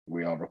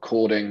we are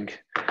recording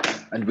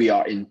and we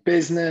are in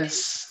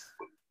business.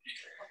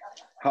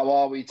 How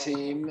are we,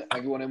 team?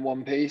 Everyone in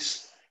one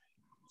piece?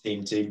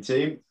 Team.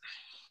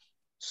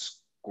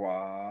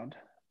 Squad.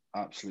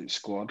 Absolute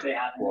squad. You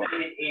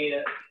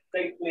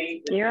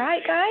all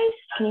right, guys?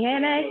 Can you hear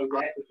me?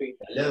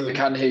 Hello. We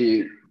can hear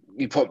you.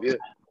 You pop your...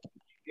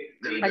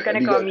 I'm going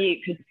to go on mute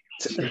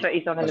because the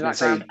footy's on in the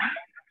background.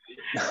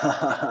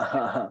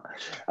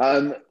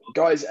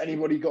 Guys,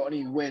 anybody got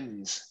any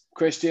wins?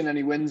 Christian,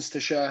 any wins to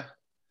share?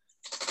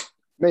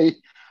 Me?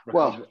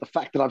 Well, the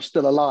fact that I'm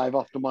still alive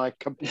after my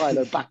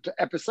Campylobacter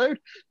episode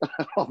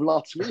of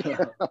last week.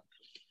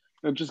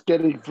 I'm just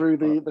getting through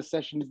the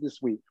sessions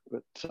this week.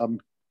 But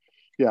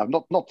yeah,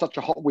 not such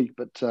a hot week,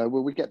 but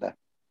we get there.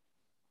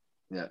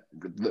 Yeah,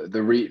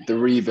 the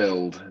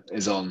rebuild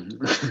is on.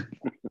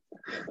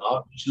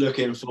 I'm just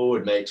looking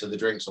forward, mate, to the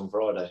drinks on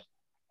Friday.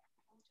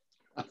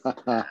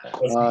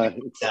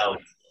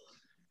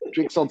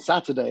 Drinks on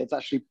Saturday. It's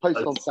actually post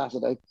on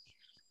Saturday.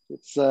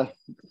 It's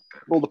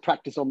all the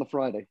practice on the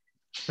Friday.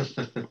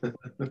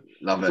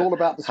 Love it. It's all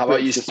about the How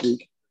about you this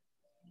week.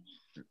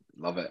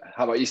 Love it.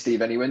 How about you,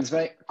 Steve? Any wins,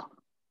 mate?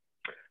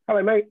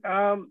 Hello, mate.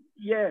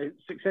 Yeah,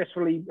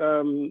 successfully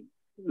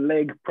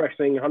leg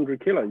pressing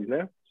 100 kilos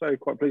now. So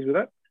quite pleased with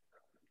that.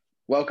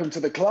 Welcome to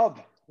the club.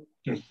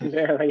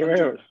 Yeah, thank you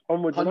very much.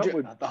 Onwards and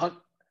upwards. The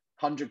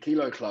 100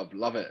 kilo club.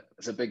 Love it.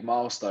 It's a big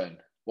milestone.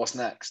 What's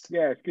next?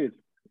 Yeah, it's good.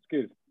 It's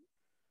good.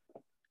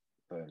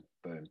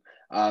 Boom.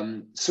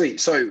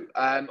 Sweet. So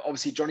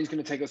obviously Johnny's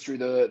going to take us through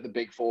the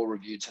Big Four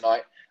review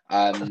tonight.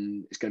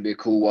 It's going to be a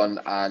cool one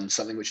and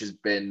something which has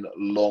been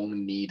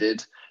long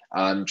needed,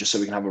 just so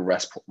we can have a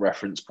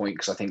reference point,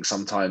 because I think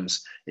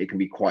sometimes it can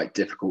be quite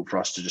difficult for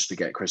us to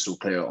get crystal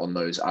clear on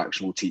those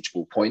actual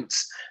teachable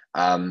points.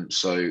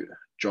 So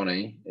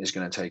Johnny is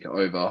going to take it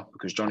over,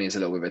 because Johnny is a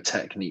little bit of a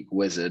technique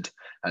wizard,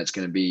 and it's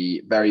going to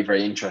be very,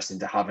 very interesting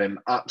to have him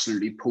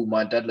absolutely pull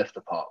my deadlift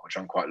apart, which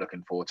I'm quite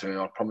looking forward to. And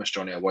I promise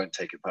Johnny I won't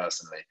take it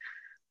personally.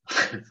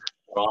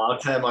 Well, I'll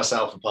tear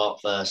myself apart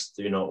first.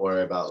 Do not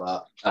worry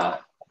about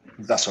that.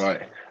 That's all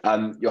right.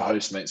 Your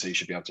host, mate, so you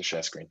should be able to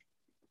share screen.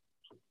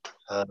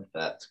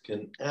 Perfect.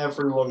 Can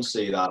everyone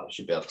see that? I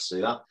should be able to see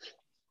that.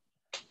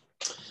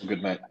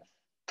 Good, mate.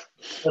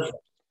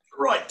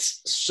 Right.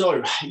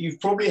 So you've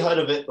probably heard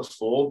of it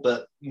before,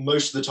 but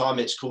most of the time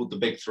it's called the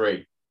Big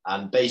Three.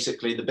 And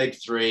basically the Big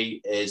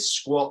Three is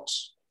squat,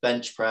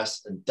 bench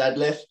press, and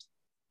deadlift.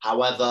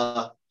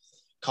 However,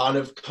 kind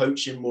of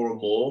coaching more and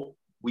more,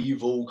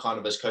 we've all kind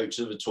of as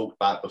coaches have talked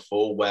about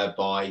before,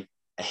 whereby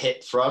a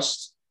hip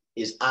thrust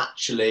is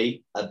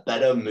actually a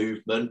better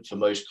movement for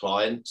most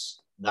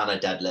clients than a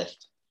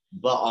deadlift.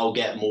 But I'll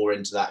get more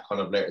into that kind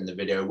of later in the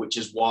video, which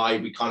is why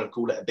we kind of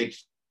call it a Big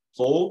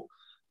Four.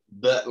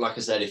 But like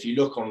I said, if you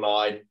look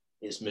online,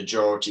 it's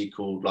majority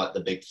called like the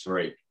Big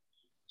Three.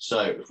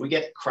 So if we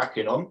get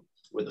cracking on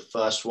with the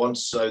first one,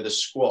 so the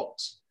squat.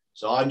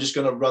 So I'm just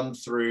going to run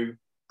through,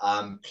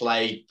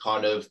 play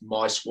kind of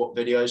my squat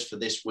videos for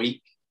this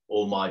week,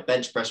 or my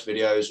bench press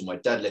videos, or my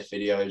deadlift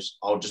videos.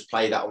 I'll just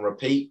play that on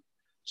repeat.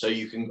 So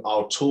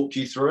I'll talk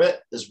you through it,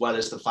 as well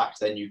as the fact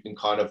then you can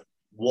kind of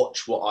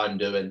watch what I'm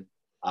doing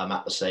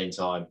at the same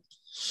time.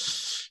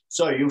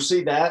 So you'll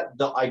see there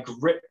that I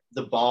grip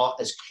the bar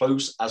as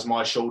close as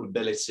my shoulder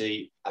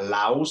ability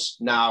allows.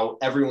 Now,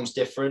 everyone's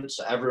different,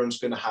 so everyone's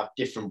going to have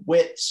different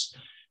widths.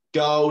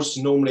 Girls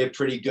normally are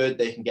pretty good.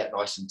 They can get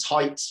nice and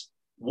tight.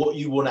 What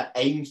you want to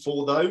aim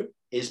for, though,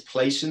 is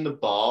placing the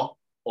bar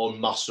on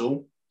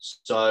muscle.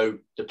 So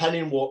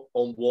depending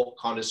on what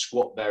kind of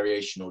squat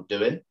variation you're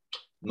doing,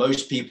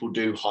 most people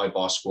do high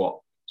bar squat.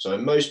 So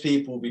most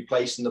people will be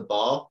placing the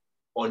bar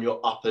on your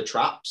upper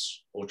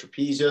traps or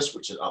trapezius,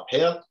 which is up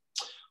here.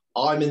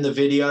 I'm in the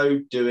video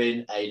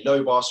doing a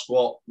low bar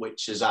squat,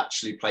 which is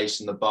actually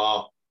placing the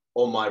bar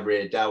on my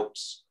rear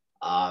delts.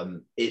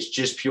 It's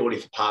just purely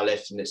for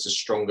powerlifting. It's a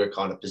stronger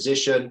kind of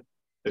position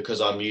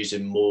because I'm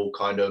using more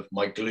kind of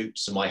my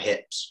glutes and my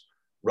hips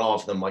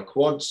rather than my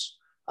quads.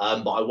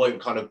 But I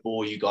won't kind of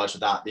bore you guys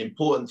with that. The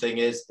important thing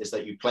is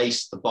that you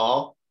place the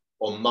bar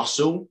on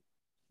muscle.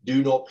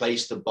 Do not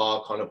place the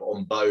bar kind of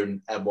on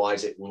bone,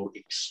 otherwise it will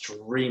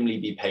extremely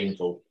be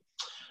painful.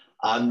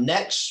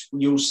 Next,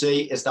 you'll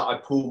see is that I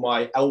pull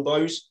my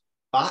elbows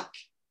back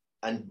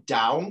and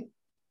down.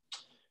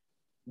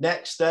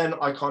 Next, then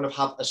I kind of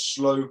have a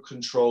slow,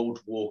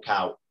 controlled walk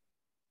out.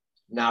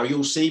 Now,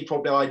 you'll see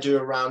probably I do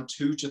around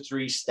 2 to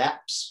 3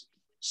 steps,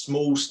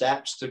 small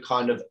steps to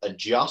kind of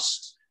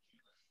adjust.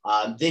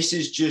 This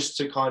is just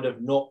to kind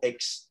of not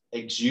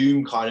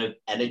exhume kind of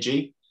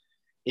energy.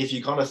 If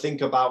you kind of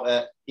think about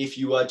it, if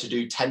you were to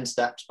do 10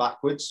 steps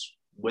backwards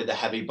with a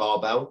heavy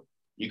barbell,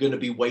 you're going to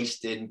be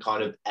wasting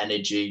kind of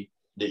energy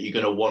that you're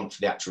going to want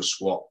for the actual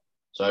squat.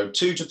 So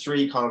 2 to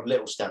 3 kind of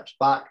little steps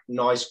back,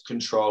 nice,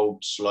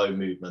 controlled, slow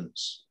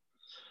movements.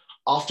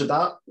 After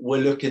that,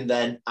 we're looking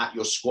then at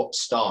your squat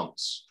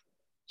stance.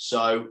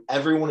 So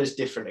everyone is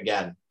different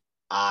again.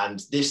 And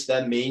this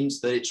then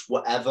means that it's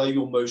whatever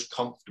you're most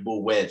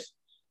comfortable with.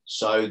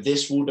 So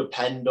this will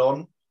depend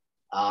on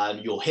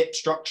your hip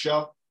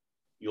structure,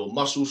 your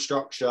muscle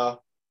structure,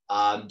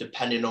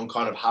 depending on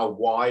kind of how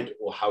wide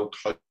or how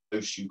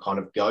close you kind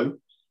of go.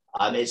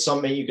 It's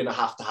something you're going to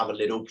have a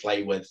little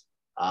play with.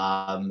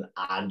 And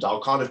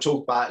I'll kind of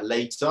talk about it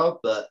later,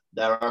 but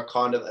there are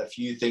kind of a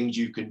few things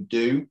you can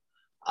do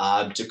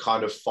to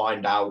kind of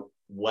find out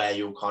where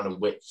your kind of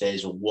width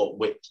is or what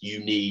width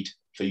you need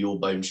for your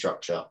bone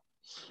structure.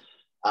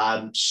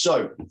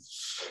 So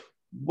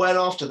when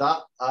after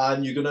that,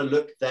 you're going to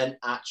look then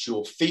at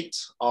your feet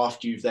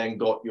after you've then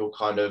got your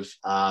kind of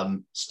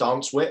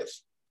stance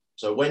width.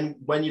 So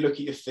when you look at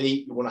your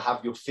feet, you want to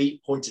have your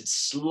feet pointed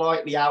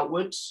slightly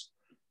outwards.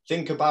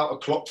 Think about a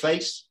clock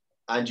face,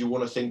 and you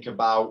want to think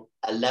about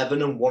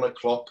 11 and 1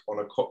 o'clock on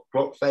a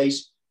clock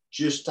face,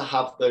 just to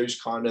have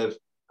those kind of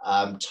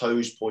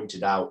toes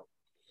pointed out.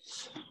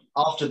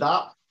 After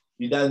that,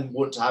 you then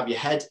want to have your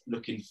head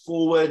looking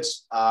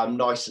forwards,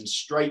 nice and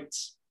straight.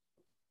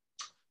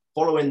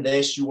 Following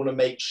this, you want to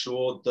make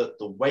sure that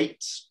the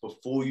weight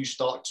before you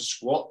start to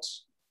squat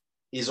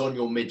is on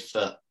your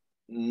midfoot.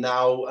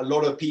 Now, a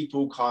lot of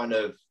people kind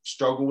of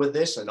struggle with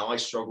this, and I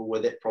struggle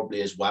with it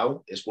probably as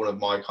well. It's one of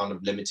my kind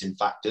of limiting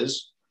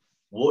factors.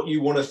 What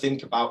you want to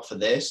think about for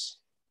this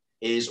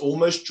is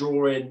almost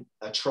drawing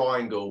a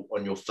triangle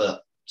on your foot.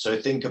 So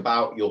think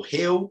about your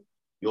heel,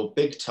 your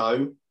big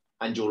toe,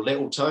 and your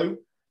little toe.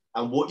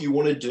 And what you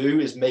want to do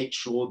is make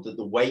sure that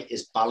the weight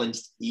is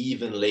balanced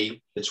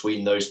evenly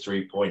between those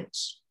 3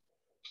 points.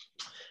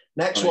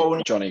 Next, what I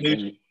want Johnny, can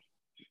you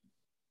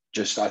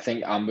just, I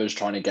think Amber's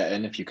trying to get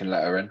in, if you can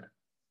let her in.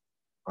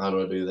 How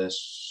do I do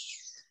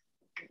this?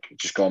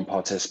 Just go on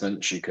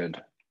participant, she could.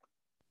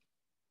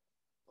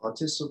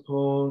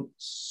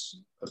 Participants,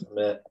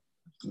 admit.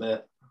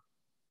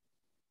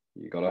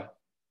 You got her?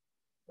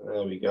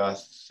 There we go. I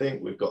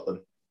think we've got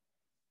them.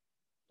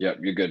 Yep,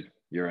 you're good.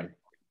 You're in.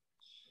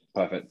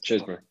 Perfect.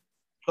 Cheers, bro.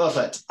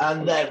 Perfect.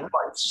 And then,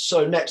 right,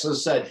 so next,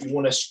 as I said, you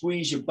want to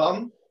squeeze your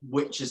bum,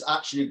 which is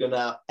actually going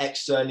to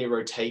externally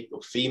rotate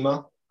your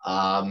femur.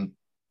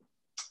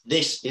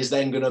 This is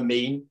then going to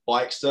mean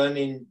by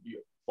externally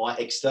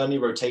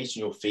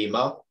rotating your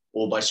femur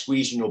or by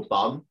squeezing your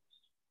bum,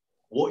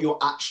 what you're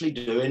actually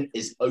doing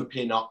is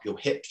opening up your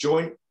hip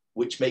joint,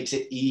 which makes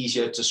it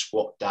easier to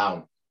squat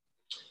down.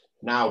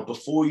 Now,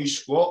 before you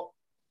squat,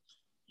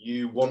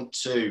 you want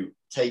to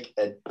take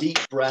a deep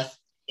breath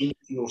into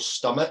your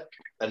stomach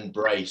and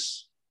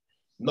brace.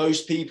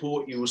 Most people,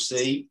 what you will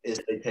see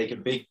is they take a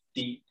big,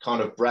 deep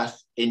kind of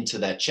breath into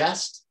their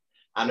chest.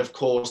 And of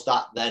course,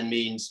 that then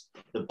means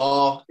the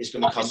bar is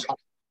going to come up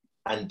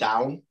and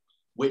down,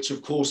 which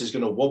of course is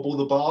going to wobble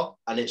the bar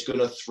and it's going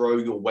to throw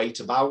your weight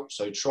about.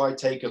 So try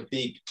take a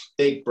big,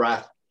 big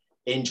breath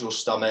into your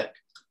stomach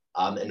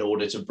in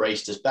order to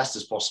brace as best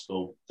as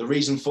possible. The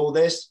reason for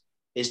this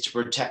is to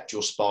protect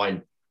your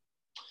spine.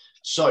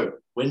 So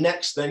we're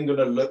next then going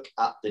to look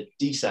at the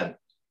descent.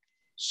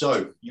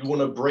 So you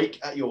want to break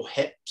at your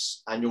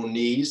hips and your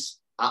knees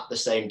at the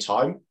same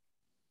time.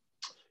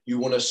 You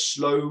want to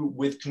slow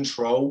with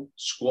control,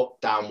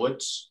 squat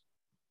downwards.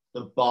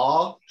 The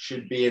bar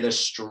should be in a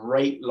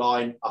straight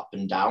line up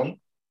and down.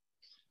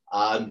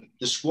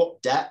 The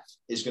squat depth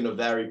is going to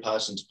vary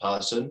person to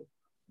person,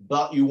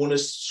 but you want to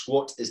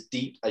squat as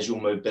deep as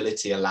your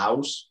mobility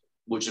allows,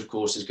 which of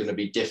course is going to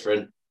be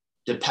different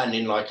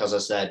depending, like, as I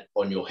said,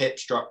 on your hip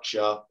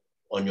structure,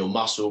 on your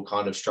muscle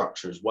kind of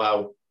structure as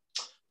well.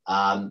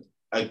 A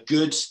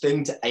good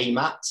thing to aim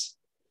at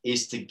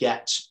is to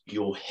get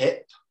your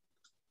hip,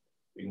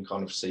 you can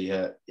kind of see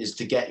here, is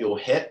to get your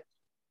hip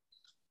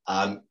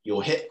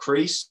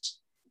crease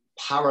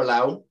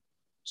parallel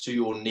to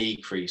your knee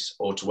crease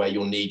or to where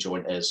your knee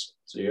joint is.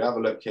 So you have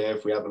a look here,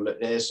 if we have a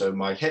look here, so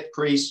my hip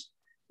crease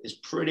is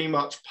pretty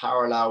much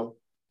parallel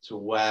to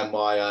where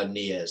my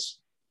knee is.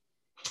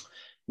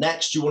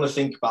 Next, you want to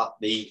think about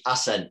the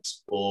ascent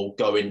or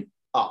going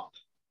up.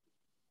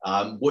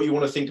 What you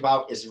want to think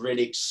about is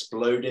really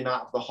exploding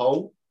out of the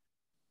hole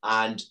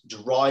and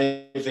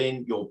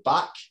driving your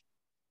back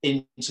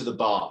into the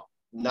bar.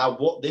 Now,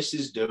 what this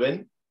is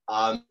doing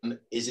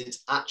is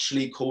it's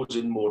actually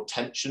causing more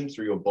tension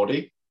through your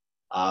body.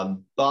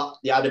 But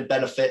the added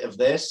benefit of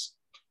this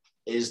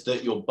is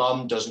that your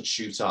bum doesn't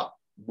shoot up.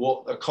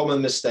 What a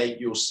common mistake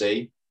you'll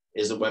see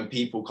is that when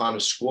people kind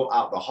of squat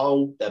out the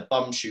hole, their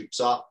bum shoots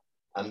up,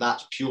 and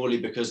that's purely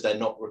because they're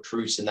not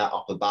recruiting that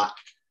upper back.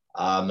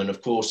 And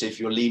of course, if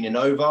you're leaning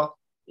over,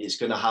 it's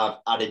going to have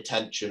added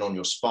tension on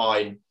your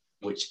spine,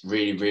 which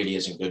really, really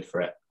isn't good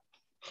for it.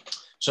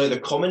 So the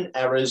common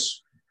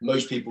errors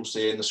most people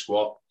see in the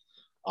squat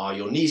are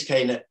your knees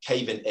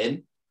caving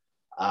in,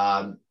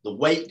 the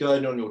weight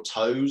going on your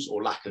toes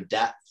or lack of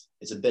depth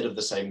is a bit of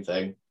the same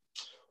thing.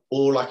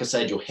 Or like I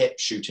said, your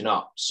hips shooting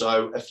up.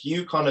 So a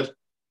few kind of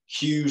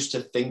cues to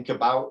think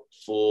about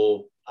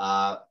for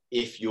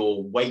if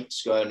your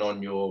weight's going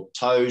on your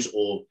toes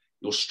or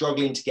you're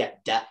struggling to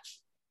get depth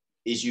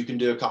is you can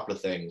do a couple of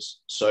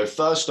things. So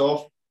first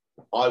off,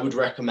 I would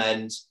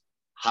recommend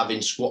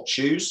having squat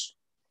shoes,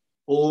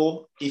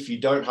 or if you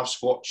don't have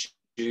squat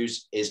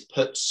shoes, is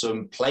put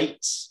some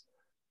plates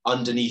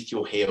underneath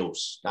your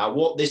heels. Now,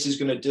 what this is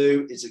going to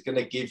do is it's going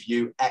to give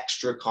you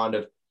extra kind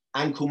of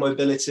ankle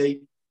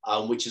mobility,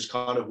 which is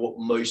kind of what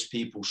most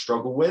people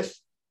struggle with.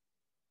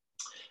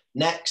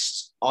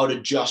 Next, I'd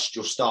adjust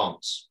your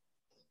stance.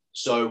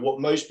 So what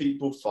most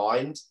people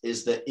find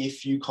is that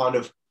if you kind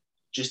of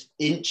just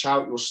inch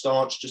out your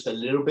stance just a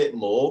little bit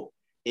more,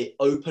 it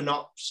open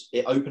up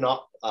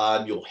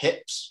your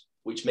hips,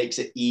 which makes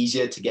it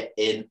easier to get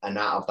in and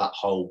out of that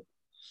hole.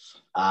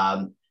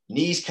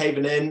 Knees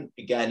caving in,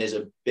 again, is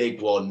a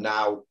big one.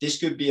 Now, this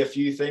could be a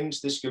few things.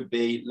 This could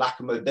be lack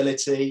of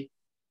mobility.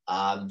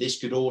 This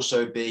could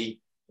also be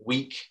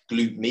weak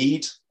glute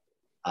med.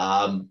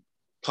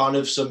 Kind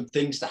of some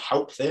things to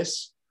help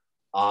this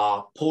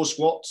are poor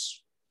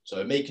squats.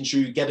 So making sure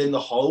you get in the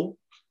hole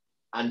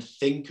and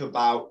think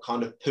about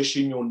kind of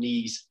pushing your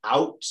knees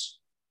out,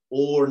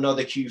 or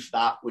another cue for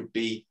that would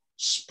be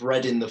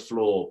spreading the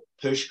floor,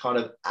 push kind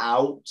of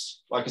out.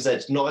 Like I said,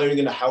 it's not only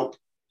going to help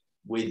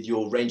with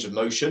your range of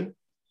motion,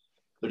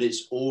 but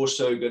it's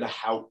also going to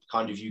help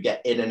kind of you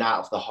get in and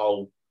out of the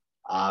hole,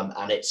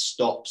 and it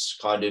stops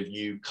kind of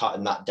you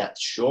cutting that depth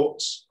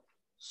short.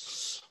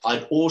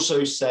 I'd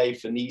also say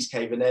for knees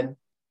caving in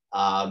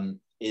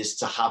is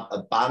to have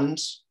a band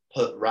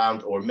put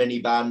round, or a mini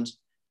band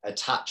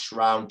attached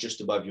round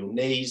just above your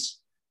knees.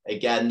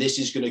 Again, this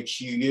is going to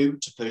cue you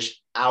to push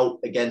out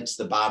against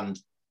the band,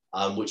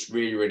 which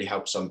really, really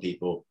helps some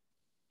people.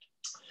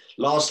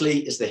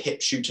 Lastly is the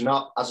hip shooting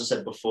up. As I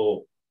said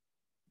before,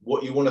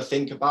 what you want to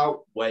think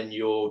about when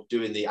you're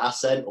doing the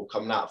ascent or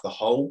coming out of the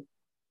hole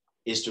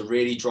is to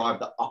really drive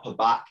the upper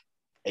back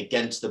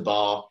against the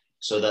bar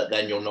so that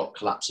then you're not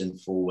collapsing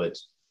forward.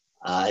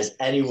 Has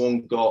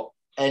anyone got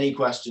any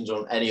questions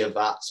on any of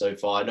that so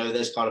far? I know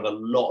there's kind of a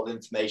lot of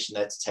information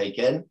there to take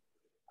in.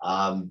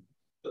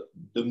 But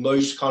the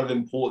most kind of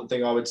important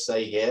thing I would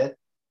say here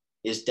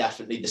is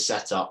definitely the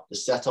setup. The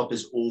setup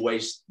is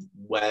always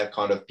where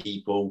kind of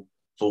people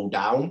fall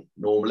down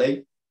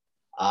normally.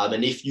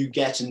 And if you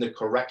get in the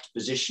correct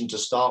position to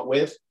start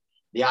with,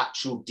 the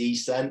actual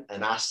descent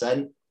and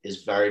ascent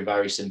is very,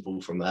 very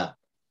simple from there.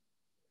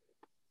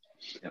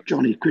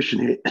 Johnny, Christian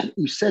here.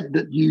 You said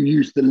that you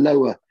use the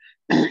lower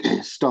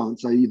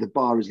stance, i.e. the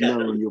bar is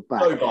lower on your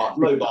back.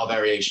 Low bar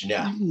variation,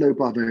 yeah. Low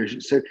bar variation.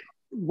 So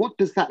what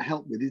does that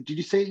help with? Did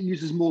you say it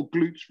uses more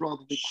glutes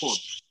rather than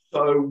quads?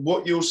 So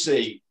what you'll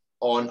see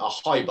on a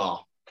high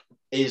bar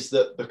is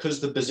that because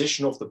the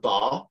position of the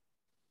bar,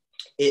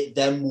 it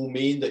then will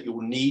mean that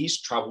your knees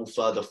travel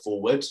further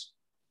forward.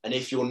 And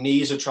if your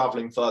knees are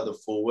traveling further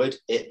forward,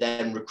 it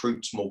then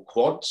recruits more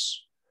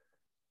quads.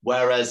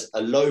 Whereas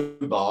a low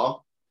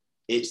bar,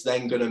 it's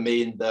then going to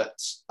mean that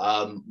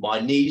my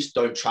knees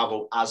don't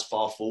travel as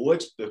far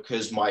forward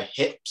because my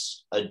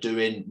hips are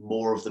doing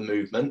more of the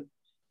movement,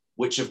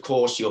 which of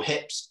course your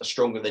hips are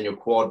stronger than your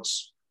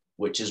quads,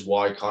 which is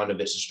why kind of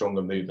it's a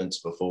stronger movement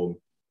to perform.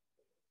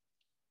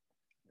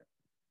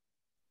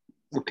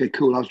 Okay,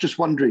 cool. I was just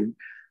wondering,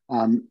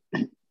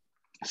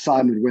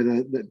 Simon,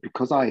 whether that,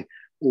 because I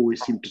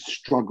always seem to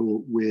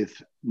struggle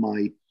with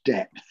my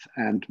depth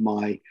and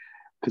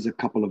because a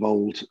couple of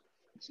old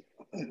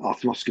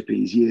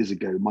arthroscopies years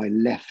ago, my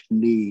left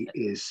knee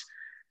is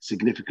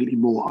significantly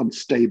more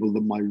unstable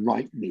than my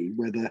right knee,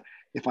 whether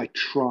if I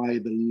try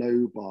the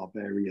low bar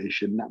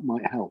variation, that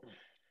might help.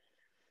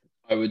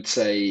 I would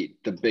say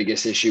the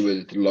biggest issue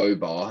with low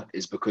bar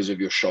is because of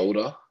your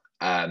shoulder.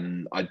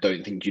 I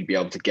don't think you'd be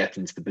able to get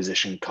into the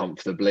position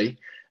comfortably.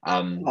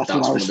 That's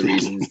one of the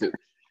reasons that,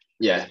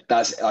 yeah,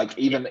 that's like,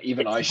 even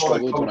I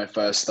struggled when I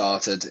first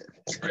started.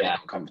 It's really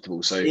not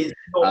comfortable. So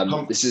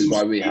this is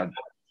why we had.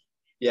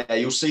 Yeah,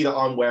 you'll see that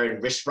I'm wearing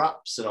wrist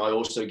wraps, and I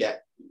also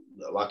get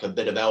like a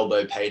bit of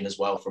elbow pain as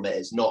well from it.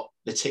 It's not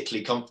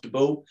particularly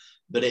comfortable,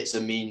 but it's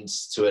a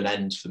means to an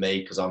end for me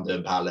because I'm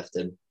doing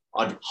powerlifting.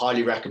 I'd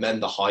highly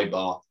recommend the high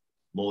bar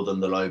more than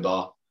the low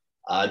bar.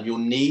 Your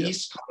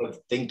knees, kind of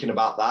thinking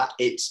about that,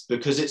 it's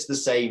because it's the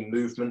same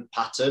movement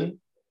pattern.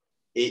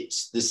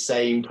 It's the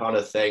same kind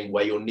of thing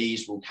where your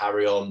knees will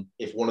carry on.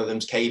 If one of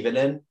them's caving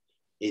in,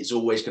 it's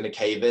always going to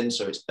cave in.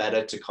 So it's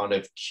better to kind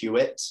of cue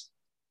it,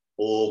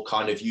 or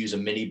kind of use a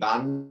mini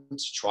band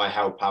to try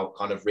help out,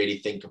 kind of really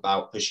think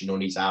about pushing your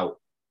knees out.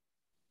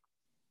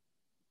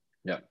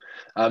 Yeah.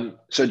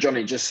 So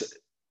Johnny, just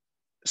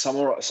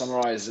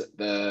summarize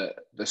the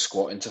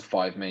squat into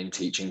 5 main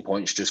teaching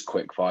points, just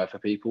quick fire for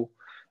people.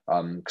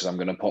 Because I'm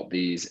going to pop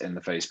these in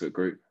the Facebook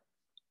group.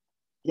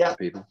 Yeah.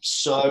 People.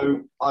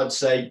 So I'd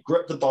say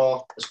grip the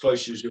bar as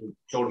close as your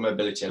shoulder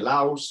mobility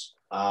allows.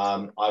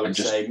 I would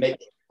say make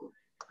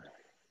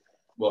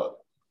what?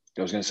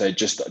 I was going to say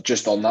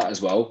just on that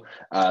as well.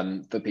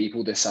 For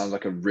people, this sounds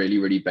like a really,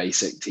 really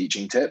basic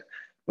teaching tip.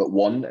 But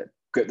one,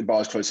 grip the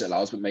bar as close as it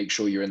allows, but make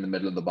sure you're in the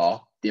middle of the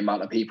bar. The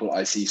amount of people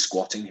I see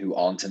squatting who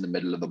aren't in the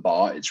middle of the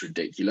bar, it's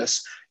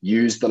ridiculous.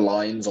 Use the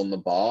lines on the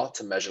bar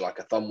to measure like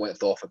a thumb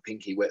width off, a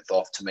pinky width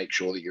off to make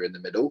sure that you're in the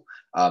middle.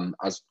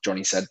 As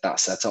Johnny said, that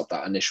setup,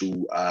 that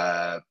initial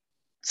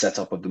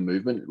setup of the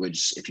movement,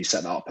 which if you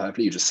set that up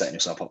perfectly, you're just setting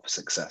yourself up for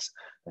success.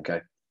 Okay.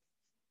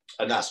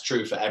 And that's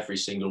true for every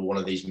single one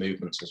of these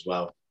movements as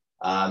well.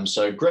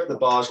 So grip the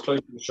bar as close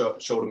to the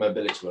shoulder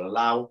mobility will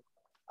allow.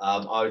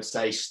 I would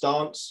say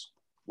stance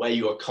where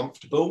you are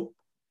comfortable,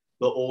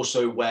 but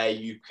also where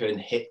you can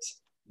hit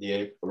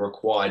the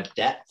required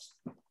depth.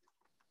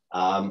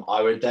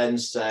 I would then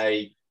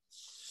say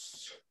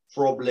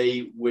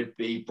probably would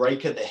be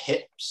break at the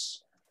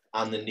hips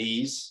and the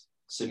knees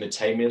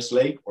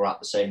simultaneously or at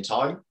the same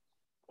time.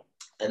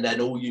 And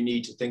then all you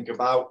need to think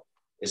about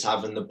is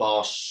having the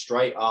bar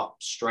straight up,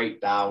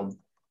 straight down,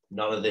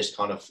 none of this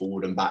kind of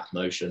forward and back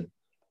motion.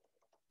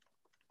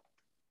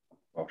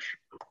 Gosh.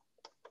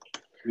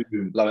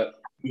 Love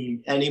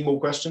it. Any more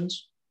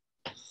questions?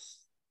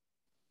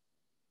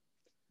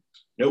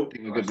 Nope. I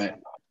think we're good, mate.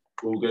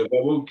 All good.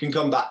 Well, we can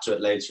come back to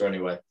it later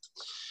anyway.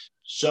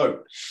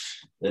 So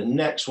the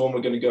next one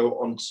we're going to go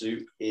on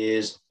to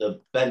is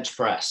the bench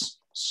press.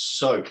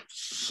 So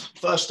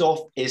first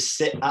off is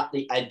sit at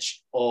the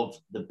edge of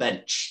the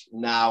bench.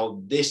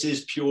 Now, this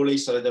is purely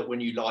so that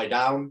when you lie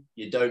down,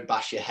 you don't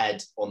bash your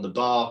head on the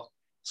bar.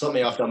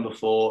 Something I've done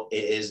before.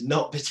 It is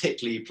not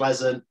particularly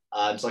pleasant.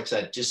 So like I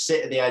said, just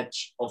sit at the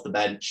edge of the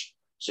bench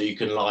so you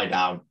can lie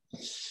down.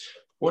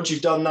 Once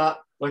you've done that,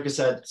 like I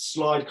said,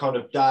 slide kind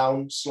of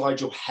down,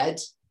 slide your head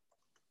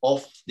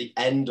off the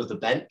end of the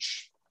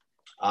bench.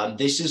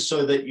 This is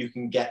so that you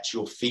can get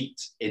your feet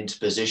into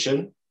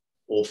position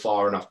or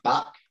far enough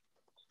back.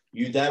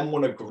 You then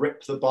want to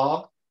grip the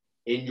bar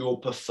in your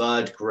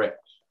preferred grip.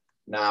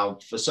 Now,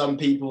 for some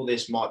people,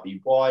 this might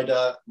be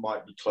wider,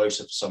 might be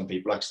closer for some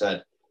people. Like I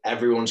said,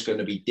 everyone's going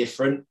to be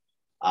different.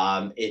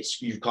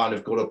 You've kind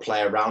of got to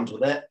play around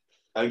with it.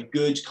 A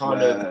good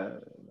kind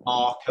of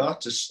marker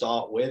to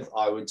start with,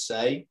 I would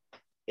say,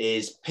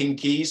 is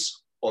pinkies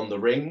on the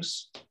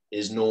rings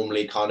is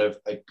normally kind of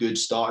a good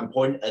starting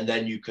point, and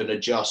then you can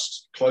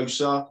adjust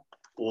closer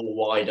or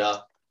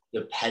wider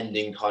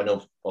depending kind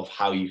of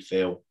how you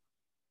feel.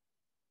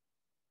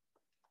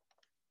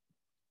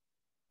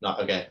 No,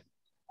 okay.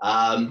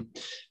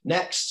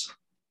 Next.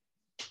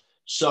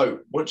 So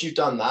once you've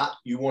done that,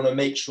 you want to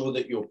make sure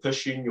that you're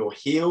pushing your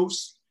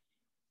heels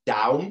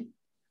down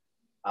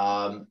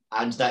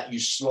and that you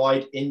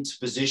slide into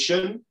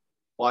position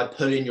by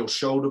pulling your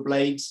shoulder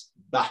blades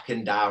back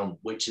and down,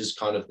 which is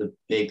kind of the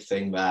big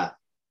thing there.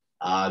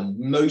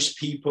 Most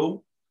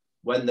people,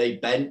 when they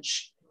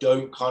bench,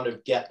 don't kind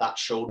of get that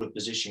shoulder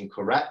position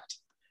correct.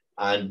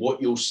 And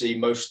what you'll see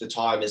most of the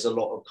time is a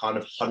lot of kind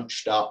of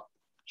hunched up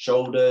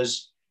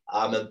shoulders.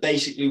 And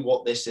basically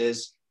what this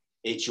is,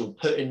 it's you're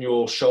putting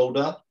your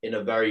shoulder in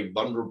a very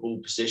vulnerable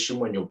position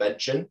when you're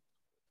benching.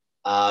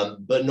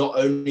 But not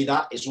only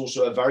that, it's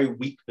also a very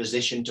weak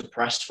position to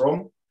press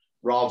from,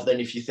 rather than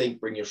if you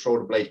think bring your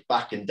shoulder blades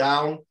back and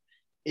down,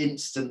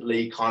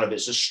 instantly kind of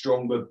it's a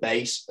stronger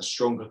base, a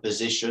stronger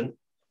position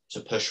to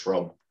push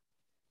from.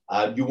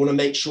 You want to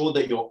make sure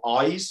that your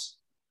eyes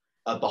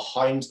are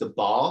behind the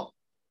bar.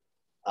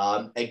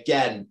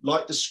 Again,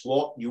 like the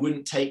squat, you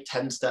wouldn't take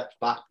 10 steps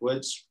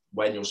backwards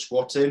when you're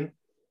squatting,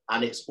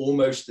 and it's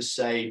almost the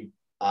same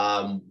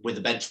with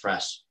the bench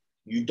press.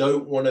 You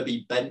don't want to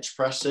be bench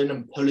pressing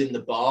and pulling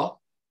the bar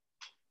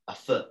a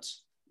foot.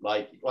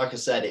 Like I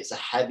said, it's a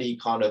heavy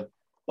kind of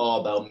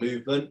barbell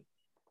movement.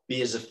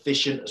 Be as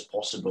efficient as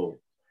possible.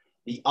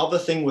 The other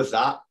thing with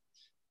that,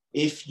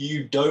 if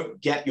you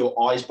don't get your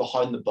eyes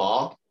behind the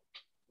bar,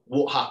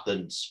 what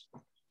happens?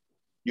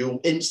 You'll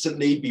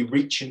instantly be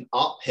reaching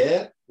up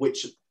here,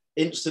 which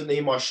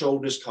instantly my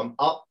shoulders come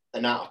up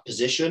and out of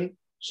position.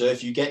 So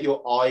if you get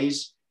your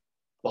eyes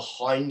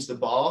behind the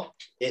bar,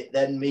 it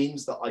then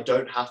means that I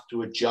don't have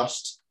to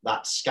adjust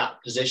that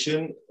scap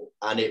position,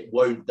 and it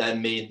won't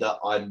then mean that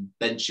I'm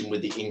benching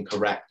with the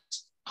incorrect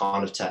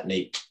kind of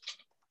technique.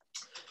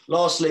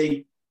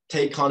 Lastly,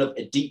 take kind of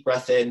a deep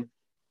breath in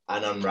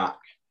and unrack.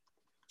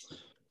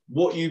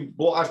 What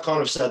I've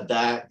kind of said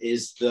there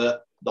is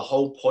that the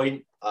whole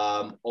point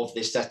of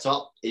this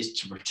setup is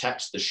to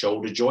protect the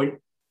shoulder joint.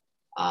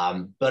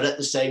 But at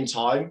the same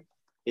time,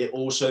 it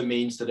also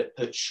means that it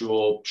puts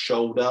your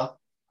shoulder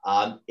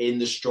in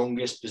the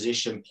strongest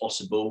position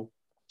possible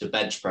to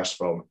bench press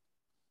from.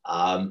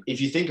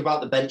 If you think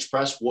about the bench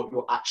press, what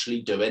you're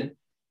actually doing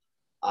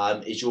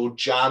is you're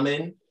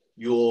jamming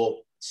your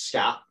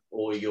scap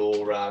or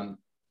your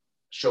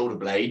shoulder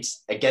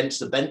blades against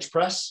the bench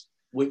press,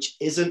 which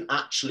isn't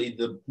actually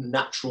the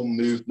natural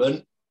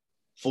movement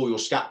for your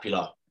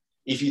scapula.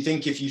 If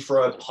you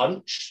throw a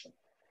punch,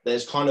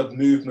 there's kind of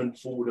movement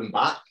forward and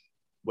back,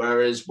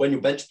 whereas when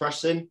you're bench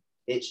pressing,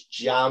 it's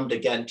jammed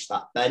against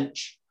that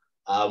bench,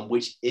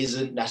 which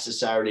isn't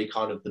necessarily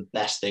kind of the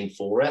best thing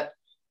for it.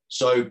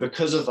 So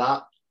because of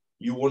that,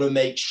 you want to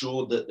make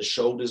sure that the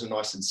shoulders are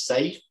nice and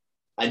safe.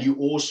 And you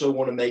also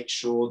want to make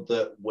sure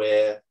that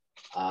we're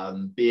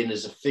being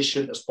as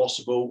efficient as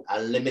possible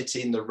and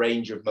limiting the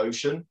range of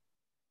motion,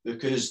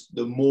 because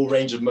the more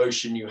range of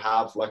motion you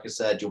have, like I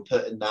said, you're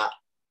putting that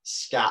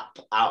scap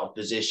out of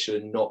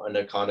position, not in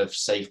a kind of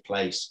safe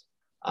place.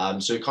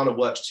 So it kind of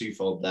works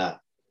twofold there.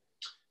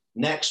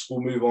 Next,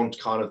 we'll move on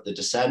to kind of the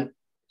descent.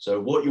 So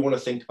what you want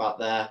to think about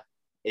there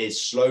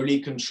is slowly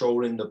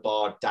controlling the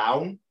bar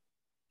down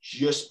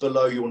just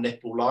below your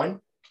nipple line.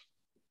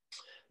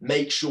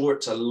 make sure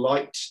it's a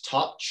light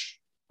touch,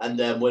 and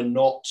then we're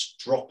not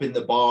dropping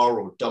the bar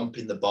or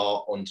dumping the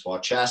bar onto our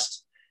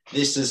chest.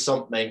 This is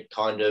something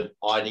kind of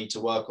I need to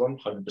work on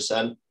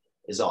 100%,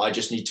 is that I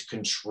just need to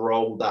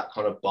control that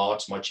kind of bar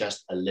to my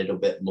chest a little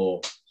bit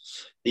more.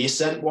 The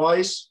ascent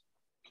wise,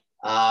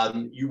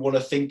 you want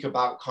to think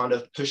about kind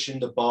of pushing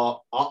the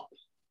bar up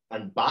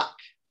and back,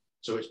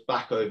 so it's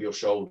back over your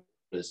shoulders.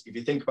 If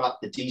you think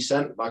about the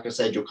descent, like I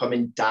said, you're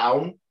coming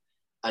down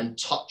and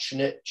touching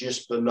it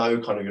just below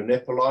kind of your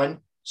nipple line.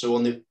 So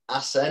on the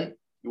ascent,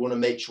 you want to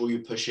make sure you're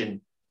pushing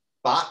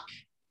back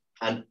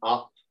and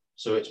up,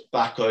 so it's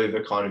back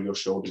over kind of your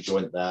shoulder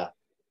joint there.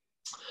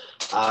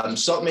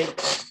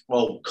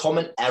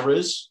 Common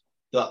errors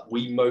that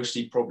we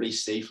mostly probably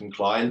see from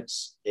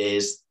clients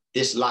is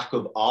this lack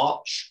of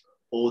arch,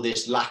 or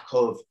this lack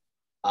of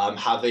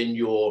having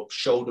your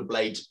shoulder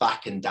blades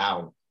back and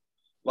down.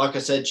 Like I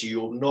said to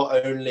you, you're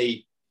not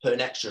only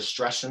putting extra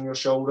stress on your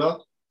shoulder,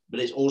 but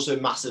it's also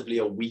massively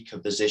a weaker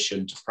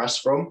position to press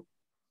from.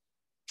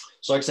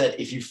 So like I said,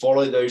 if you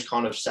follow those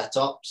kind of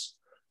setups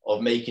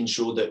of making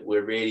sure that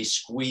we're really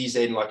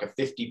squeezing like a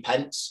 50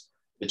 pence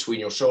between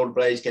your shoulder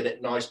blades, get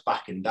it nice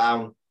back and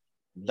down,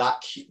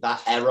 that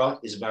error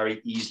is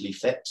very easily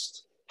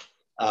fixed.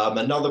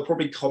 Another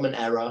probably common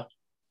error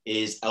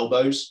is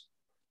elbows.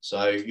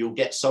 So you'll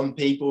get some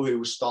people who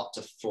will start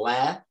to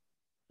flare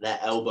their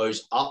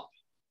elbows up,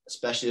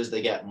 especially as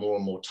they get more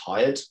and more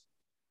tired.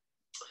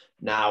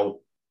 Now,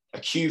 a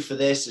cue for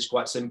this is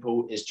quite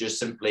simple, is just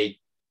simply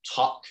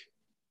tuck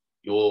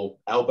your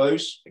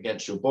elbows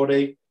against your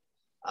body.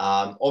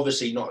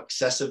 Obviously not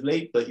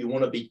excessively, but you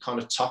want to be kind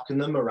of tucking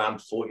them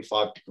around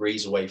 45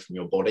 degrees away from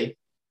your body.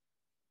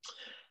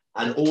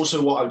 And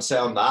also what I would say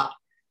on that,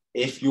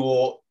 if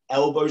your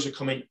elbows are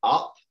coming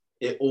up,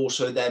 it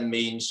also then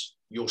means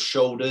your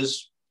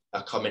shoulders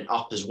are coming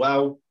up as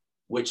well,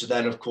 which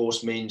then of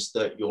course means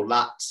that your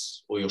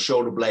lats or your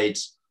shoulder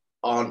blades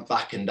aren't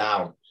back and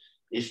down.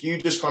 If you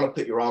just kind of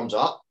put your arms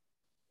up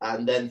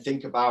and then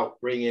think about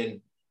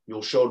bringing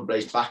your shoulder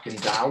blades back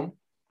and down,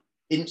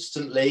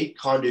 instantly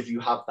kind of you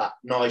have that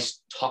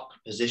nice tuck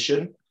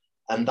position,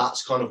 and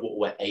that's kind of what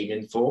we're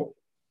aiming for.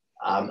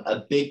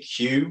 A big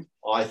cue,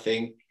 I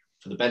think,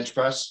 for the bench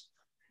press,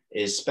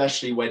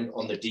 especially when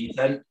on the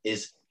descent,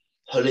 is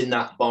pulling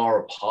that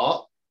bar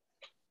apart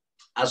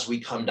as we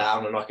come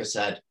down. And like I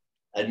said,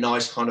 a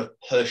nice kind of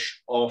push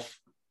off,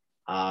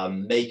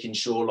 making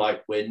sure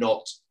like we're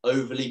not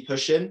overly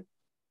pushing,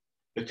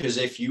 because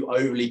if you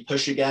overly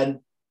push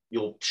again,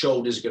 your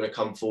shoulder's are going to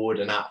come forward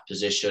and out of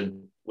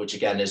position, which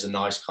again is a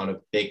nice kind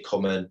of big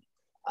common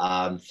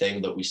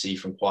thing that we see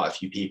from quite a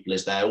few people,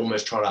 is they're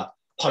almost trying to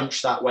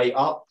punch that weight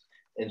up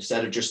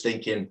instead of just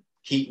thinking,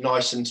 keep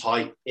nice and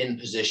tight in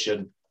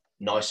position,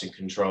 nice and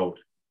controlled.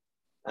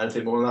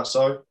 Anything more on that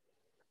side?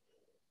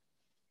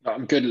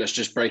 I'm good. Let's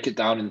just break it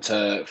down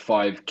into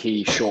 5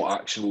 key short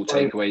actionable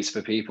takeaways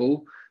for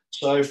people.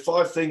 So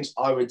 5 things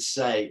I would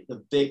say.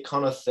 The big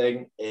kind of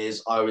thing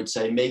is, I would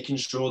say, making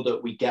sure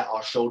that we get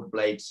our shoulder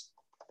blades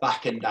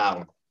back and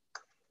down.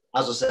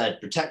 As I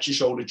said, protect your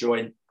shoulder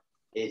joint.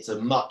 It's a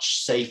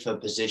much safer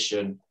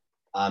position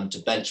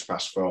to bench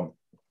press from.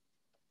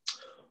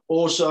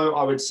 Also,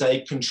 I would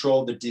say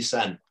control the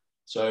descent.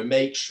 So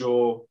make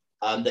sure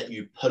that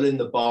you pull in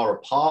the bar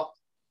apart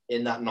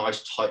in that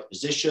nice tight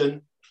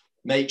position.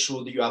 Make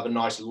sure that you have a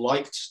nice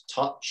light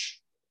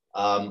touch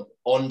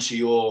onto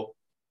your,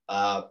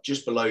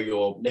 just below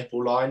your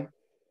nipple line.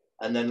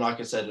 And then, like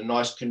I said, a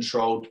nice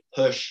controlled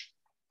push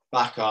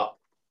back up,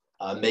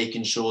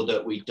 making sure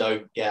that we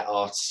don't get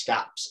our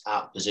scaps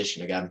out of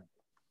position again.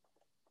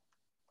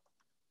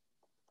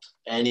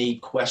 Any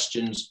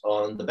questions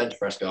on the bench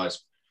press, guys?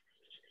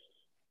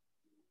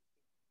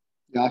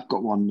 Yeah, I've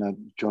got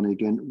one, Johnny,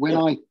 again. When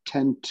I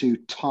tend to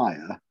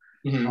tire,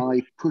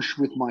 I push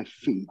with my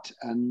feet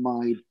and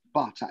my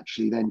butt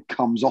actually then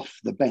comes off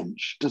the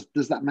bench.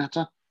 Does that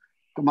matter?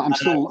 I'm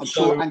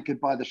still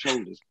anchored by the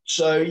shoulders.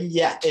 So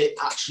yeah, it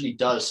actually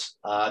does.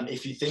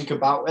 If you think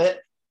about it,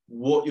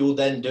 what you're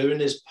then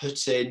doing is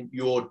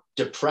you're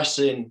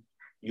depressing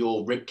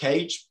your rib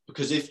cage,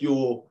 because if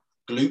your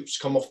glutes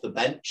come off the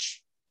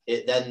bench,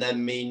 it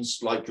then means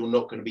like you're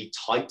not going to be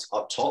tight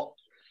up top.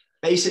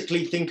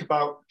 Basically, think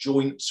about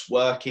joints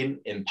working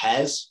in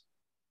pairs.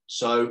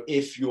 So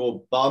if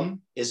your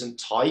bum isn't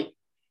tight,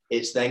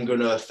 it's then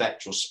going to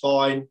affect your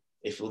spine.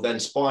 If your then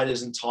spine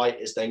isn't tight,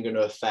 it's then going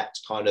to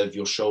affect kind of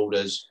your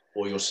shoulders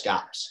or your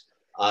scaps.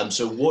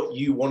 So what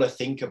you want to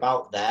think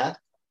about there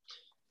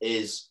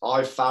is,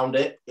 I've found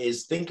it,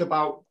 is think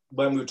about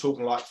when we were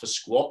talking like for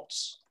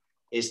squats,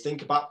 is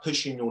think about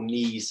pushing your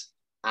knees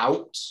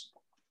out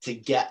to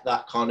get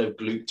that kind of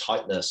glute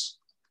tightness.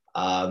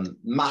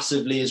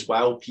 Massively as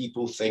well,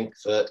 people think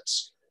that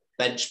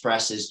bench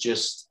press is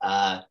just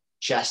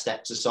chest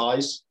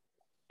exercise.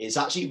 It's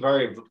actually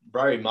very,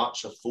 very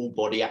much a full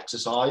body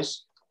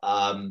exercise,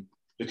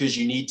 because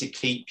you need to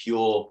keep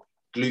your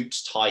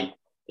glutes tight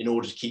in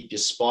order to keep your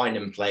spine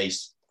in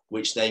place,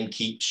 which then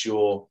keeps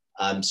your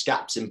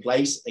scaps in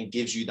place and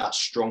gives you that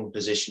strong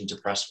position to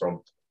press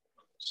from.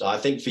 So I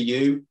think for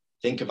you,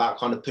 think about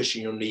kind of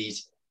pushing your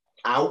knees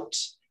out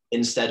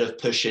instead of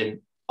pushing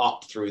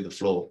up through the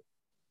floor.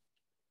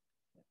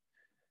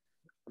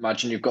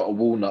 Imagine you've got a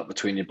walnut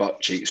between your butt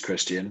cheeks,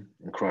 Christian,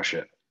 and crush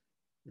it.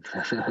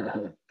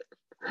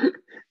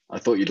 I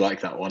thought you'd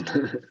like that one.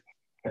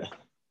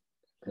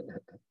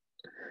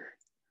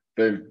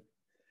 Boom.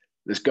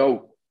 Let's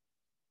go.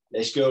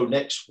 Let's go.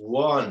 Next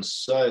one.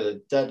 So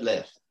the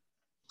deadlift.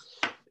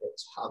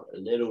 Let's have a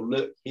little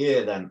look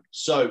here then.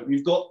 So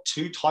we've got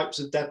two types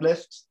of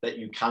deadlift that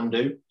you can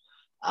do.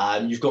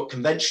 You've got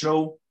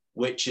conventional,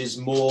 which is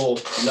more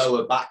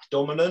lower back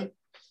dominant,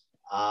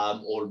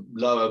 or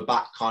lower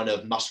back kind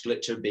of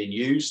musculature being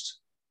used.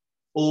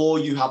 Or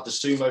you have the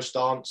sumo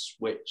stance,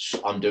 which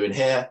I'm doing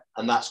here,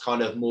 and that's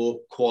kind of more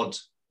quad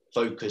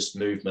focused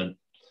movement.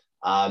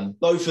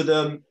 Both of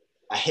them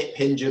are hip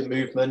hinging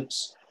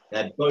movements.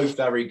 They're both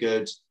very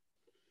good.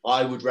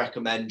 I would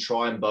recommend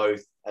trying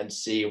both and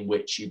seeing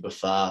which you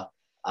prefer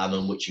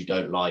and which you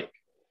don't like.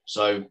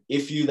 So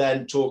if you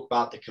then talk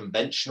about the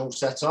conventional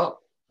setup,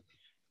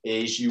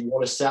 is you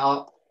want to set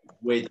up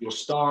with your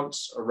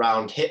stance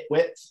around hip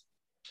width.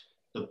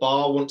 The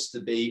bar wants to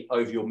be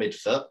over your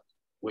midfoot,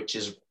 which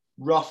is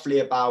roughly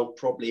about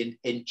probably an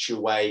inch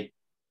away.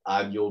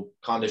 Your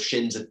kind of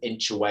shins an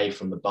inch away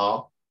from the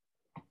bar.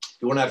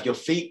 You want to have your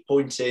feet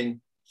pointing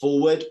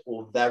forward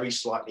or very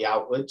slightly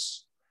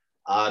outwards.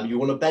 You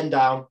want to bend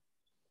down,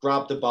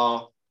 grab the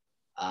bar,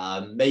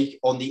 make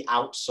on the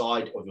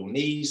outside of your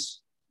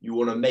knees. You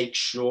want to make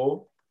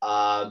sure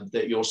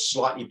that you're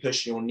slightly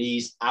pushing your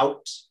knees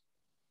out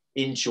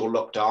into your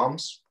locked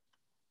arms.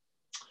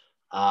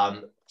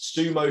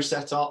 Sumo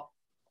setup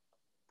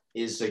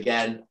is,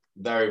 again,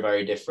 very,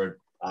 very different.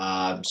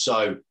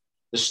 So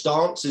the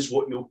stance is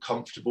what you're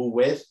comfortable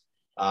with.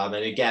 And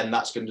again,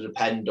 that's going to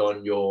depend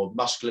on your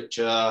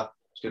musculature.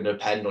 It's going to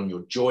depend on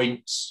your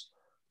joints.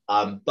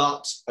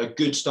 But a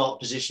good start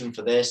position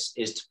for this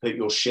is to put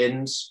your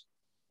shins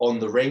on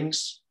the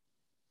rings.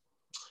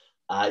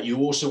 You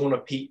also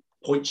want to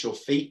point your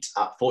feet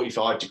at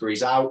 45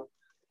 degrees out,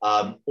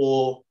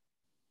 or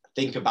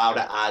think about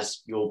it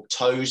as your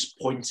toes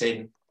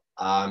pointing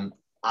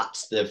at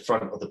the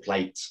front of the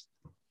plate.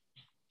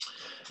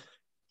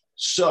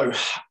 So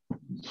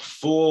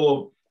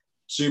for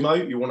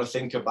sumo, you want to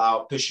think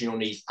about pushing your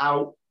knees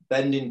out,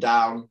 bending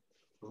down,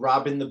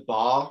 grabbing the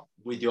bar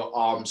with your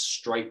arms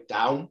straight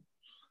down.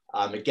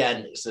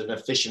 Again, it's an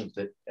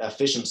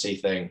efficiency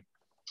thing.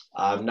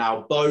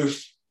 Now,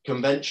 both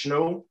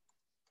conventional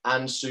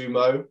and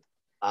sumo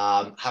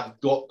have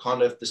got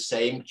kind of the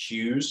same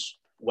cues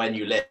when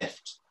you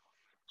lift.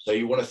 So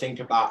you want to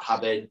think about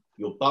having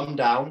your bum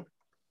down,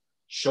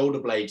 shoulder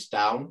blades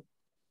down,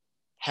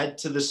 head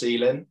to the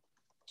ceiling,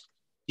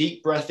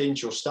 deep breath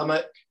into your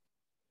stomach,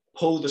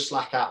 pull the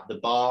slack out of the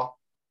bar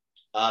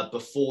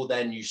before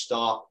then you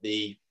start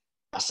the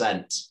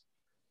ascent.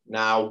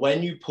 Now,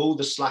 when you pull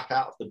the slack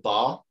out of the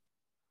bar,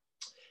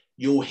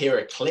 you'll hear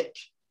a click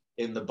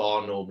in the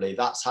bar normally.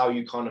 That's how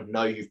you kind of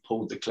know you've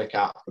pulled the click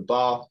out of the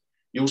bar.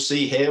 You'll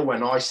see here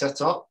when I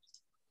set up,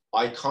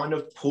 I kind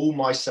of pull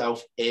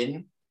myself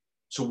in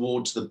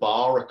towards the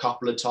bar a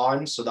couple of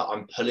times so that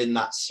I'm pulling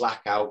that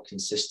slack out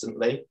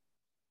consistently.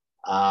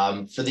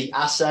 For the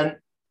ascent,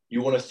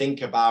 you want to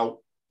think about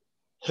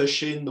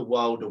pushing the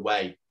world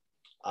away.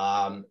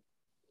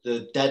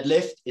 The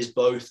deadlift is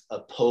both a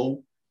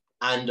pull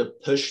and a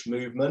push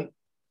movement.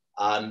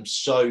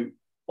 So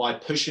by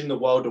pushing the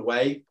world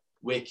away,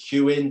 we're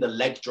cueing the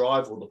leg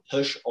drive or the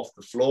push off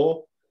the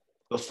floor.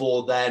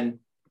 Before then,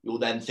 you're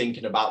then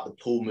thinking about the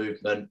pull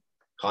movement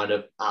kind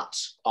of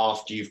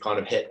after you've kind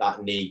of hit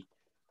that knee.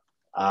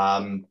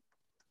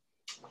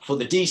 For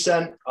the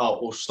descent,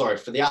 for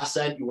the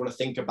ascent, you want to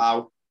think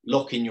about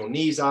locking your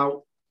knees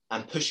out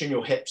and pushing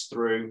your hips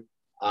through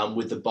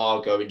with the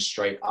bar going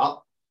straight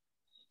up.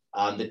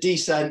 The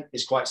descent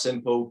is quite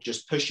simple.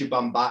 Just push your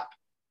bum back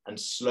and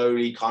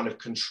slowly kind of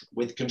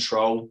with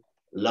control,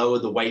 lower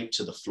the weight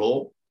to the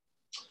floor.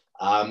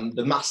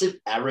 The massive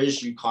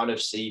errors you kind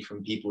of see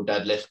from people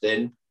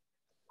deadlifting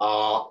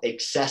are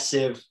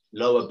excessive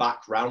lower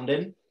back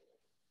rounding.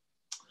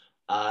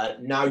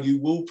 Now, you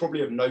will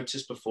probably have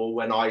noticed before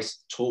when I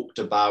talked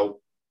about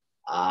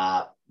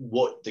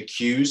what the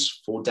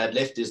cues for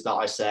deadlift is that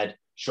I said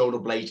shoulder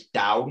blades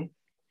down.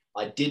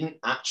 I didn't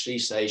actually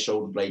say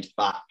shoulder blades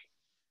back.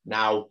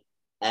 Now,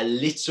 a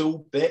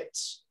little bit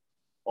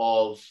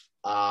of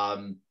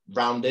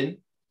rounding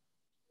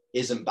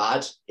isn't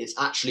bad. It's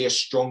actually a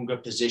stronger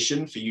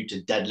position for you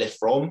to deadlift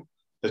from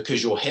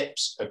because your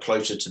hips are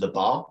closer to the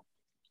bar.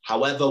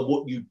 However,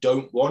 what you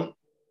don't want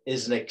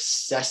is an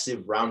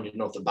excessive rounding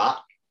of the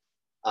back.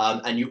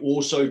 And you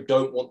also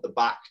don't want the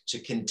back to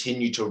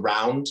continue to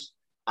round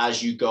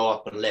as you go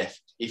up and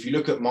lift. If you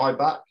look at my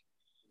back,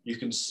 you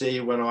can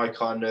see when I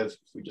kind of, if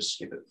we just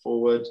skip it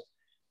forward,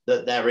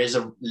 that there is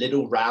a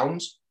little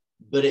round,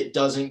 but it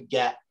doesn't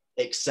get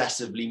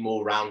excessively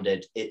more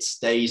rounded. It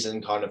stays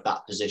in kind of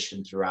that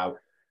position throughout.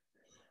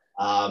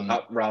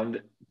 That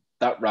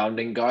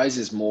rounding, guys,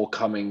 is more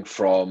coming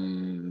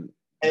from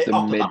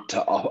mid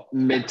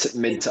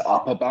to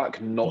upper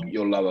back, not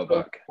your lower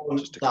back.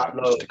 Just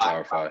to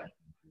clarify.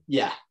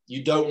 Yeah,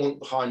 you don't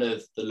want kind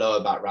of the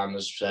lower back round,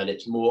 as I said.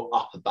 It's more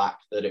upper back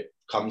that it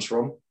comes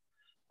from.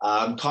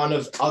 Kind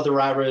of other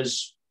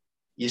errors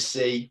you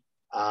see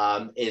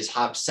is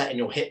setting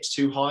your hips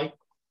too high.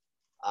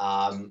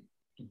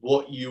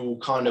 What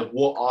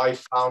I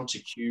found to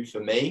cue for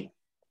me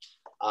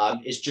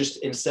is just,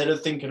 instead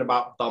of thinking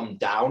about bum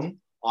down,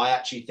 I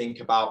actually think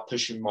about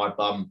pushing my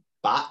bum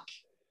back,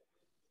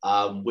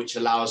 which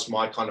allows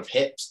my kind of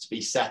hips to be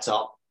set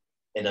up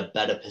in a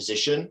better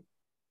position.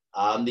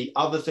 The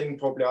other thing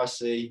probably I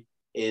see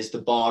is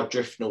the bar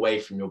drifting away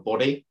from your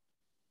body.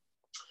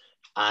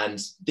 And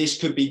this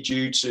could be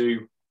due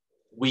to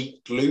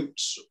weak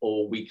glutes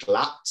or weak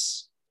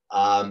lats.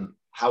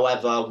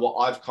 However, what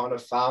I've kind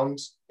of found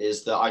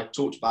is that I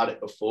talked about it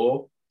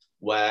before,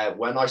 where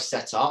when I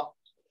set up,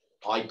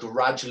 I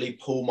gradually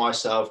pull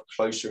myself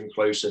closer and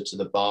closer to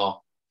the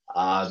bar,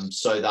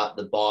 so that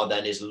the bar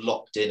then is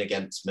locked in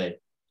against me.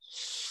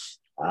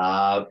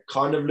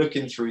 Kind of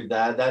looking through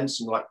there, then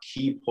some like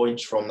key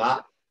points from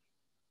that,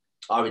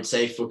 I would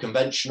say for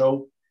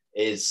conventional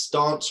is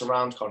stance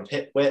around kind of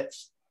hip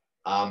width,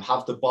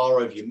 have the bar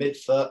over your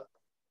midfoot,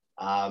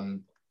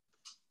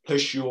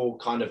 push your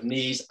kind of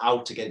knees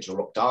out against your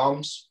locked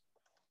arms.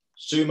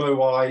 Sumo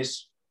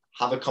wise,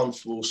 have a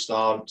comfortable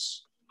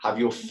stance, have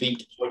your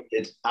feet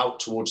pointed out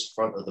towards the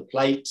front of the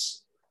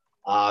plates,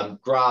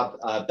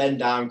 bend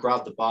down,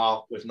 grab the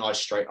bar with nice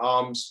straight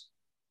arms.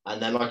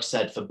 And then, like I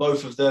said, for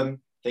both of them,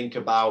 think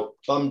about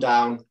bum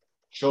down,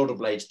 shoulder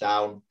blades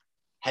down,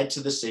 head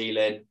to the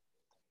ceiling,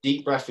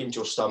 deep breath into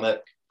your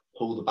stomach,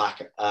 pull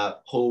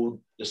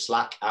the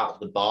slack out of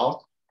the bar,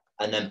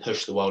 and then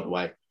push the world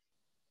away.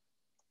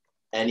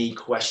 Any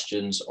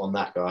questions on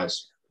that,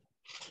 guys?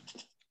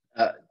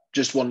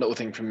 Just one little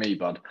thing from me,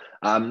 bud.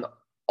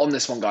 On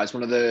this one, guys,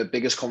 one of the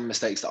biggest common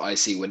mistakes that I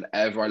see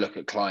whenever I look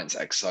at clients'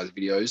 exercise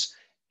videos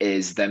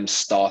is them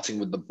starting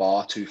with the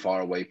bar too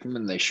far away from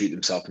them and they shoot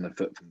themselves in the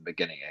foot from the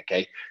beginning,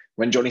 okay?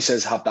 When Johnny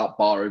says have that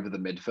bar over the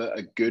midfoot,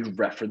 a good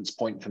reference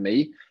point for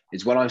me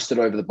is when I'm stood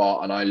over the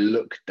bar and I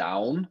look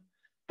down,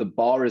 the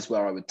bar is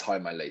where I would tie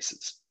my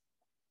laces.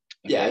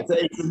 Okay? Yeah,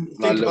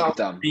 think about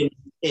an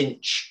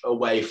inch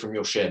away from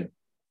your shin.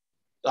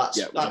 That's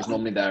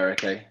normally there,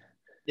 okay?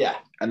 Yeah.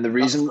 And the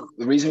reason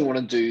we want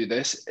to do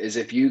this is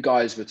if you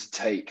guys were to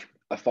take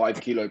a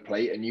 5 kilo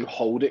plate and you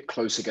hold it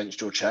close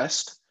against your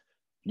chest,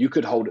 you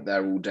could hold it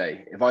there all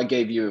day. If I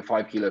gave you a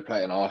 5 kilo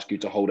plate and I asked you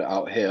to hold it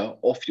out here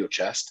off your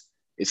chest,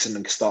 it's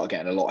going to start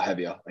getting a lot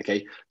heavier,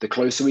 okay? The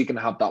closer we can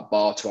have that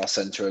bar to our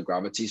center of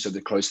gravity, so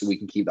the closer we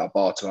can keep that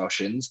bar to our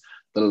shins,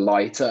 the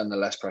lighter and the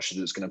less pressure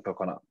that it's going to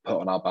put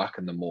on our back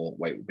and the more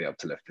weight we'll be able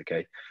to lift,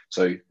 okay?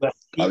 So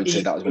I would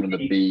say that was one of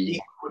the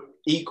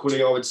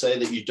Equally, I would say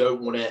that you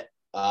don't want it,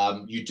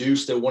 you do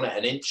still want it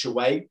an inch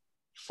away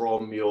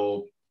from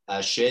your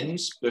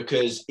shins,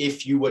 because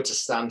if you were to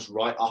stand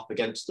right up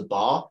against the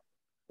bar,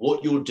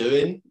 what you're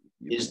doing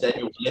is then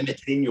you're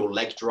limiting your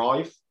leg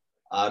drive.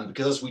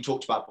 Because as we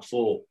talked about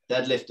before,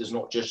 deadlift is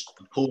not just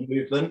a pull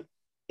movement,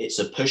 it's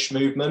a push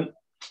movement.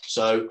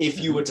 So if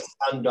you were to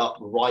stand up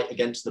right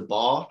against the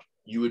bar,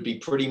 you would be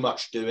pretty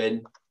much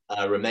doing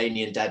a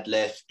Romanian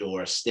deadlift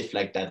or a stiff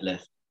leg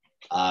deadlift,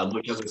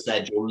 which, as I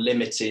said, you're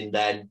limiting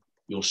then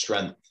your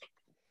strength.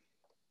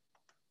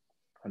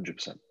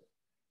 100%.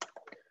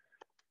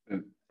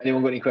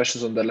 Anyone got any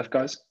questions on deadlift,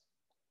 guys?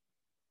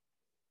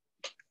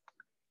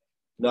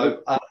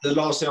 No. The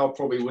last thing I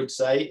probably would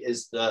say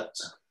is that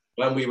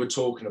when we were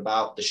talking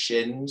about the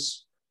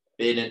shins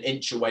being an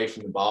inch away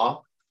from the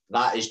bar,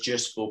 that is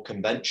just for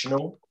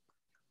conventional.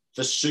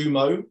 For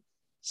sumo,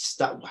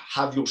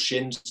 have your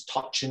shins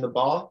touching the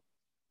bar.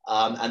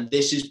 And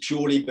this is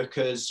purely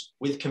because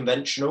with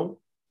conventional,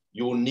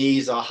 your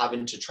knees are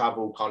having to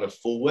travel kind of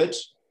forward,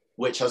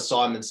 which, as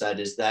Simon said,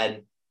 is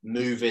then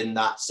moving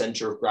that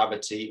center of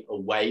gravity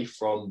away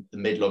from the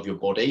middle of your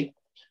body.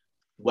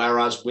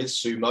 Whereas with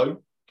sumo,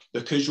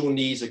 because your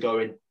knees are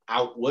going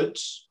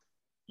outwards,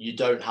 you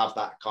don't have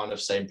that kind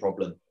of same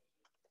problem.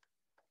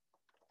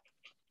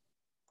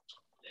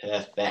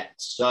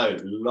 Perfect. So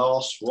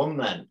last one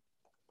then.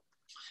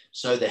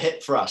 So the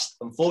hip thrust.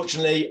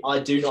 Unfortunately, I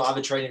do not have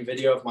a training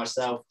video of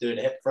myself doing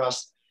a hip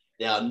thrust.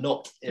 They are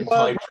not in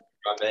my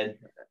programming.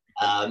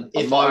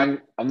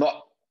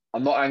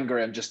 I'm not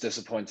angry. I'm just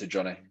disappointed,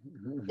 Johnny.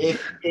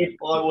 If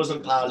I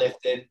wasn't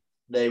powerlifting,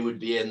 they would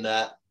be in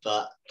there,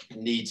 but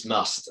needs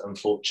must,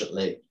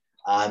 unfortunately.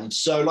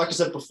 So like I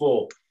said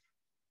before,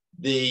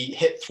 the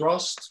hip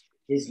thrust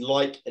is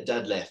like a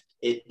deadlift.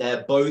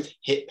 They're both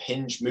hip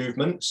hinge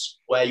movements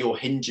where you're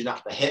hinging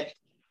at the hip.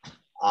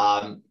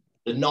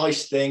 The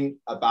nice thing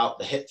about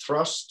the hip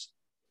thrust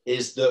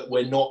is that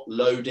we're not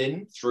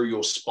loading through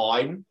your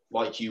spine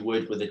like you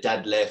would with a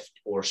deadlift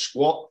or a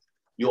squat.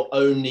 You're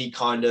only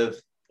kind of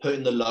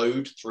putting the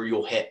load through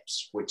your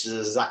hips, which is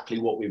exactly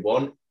what we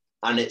want.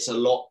 And it's a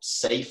lot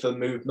safer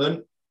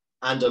movement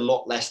and a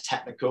lot less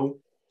technical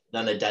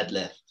than a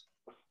deadlift.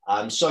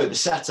 So the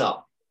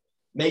setup.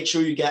 Make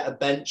sure you get a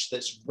bench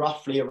that's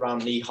roughly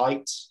around knee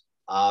height.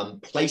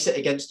 Place it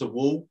against the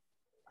wall.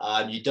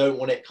 You don't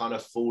want it kind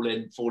of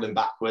falling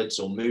backwards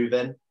or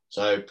moving.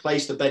 So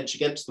place the bench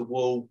against the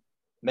wall.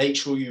 Make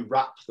sure you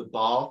wrap the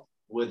bar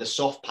with a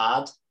soft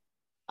pad.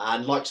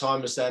 And like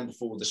Simon was saying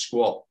before with the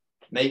squat,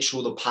 make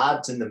sure the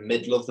pad's in the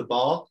middle of the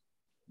bar,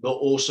 but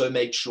also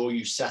make sure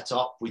you set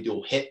up with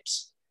your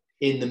hips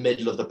in the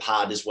middle of the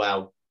pad as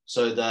well,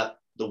 so that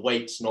the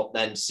weight's not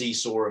then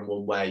seesawing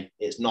one way.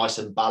 It's nice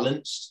and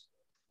balanced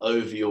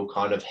over your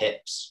kind of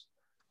hips.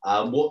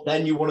 What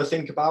then you want to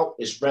think about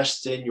is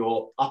resting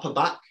your upper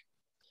back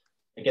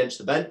against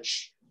the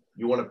bench.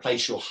 You want to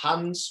place your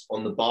hands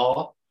on the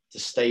bar to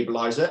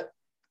stabilize it.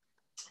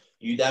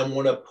 You then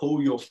want to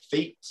pull your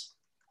feet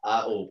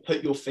or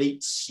put your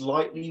feet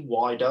slightly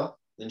wider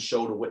than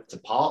shoulder width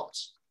apart,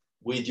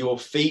 with your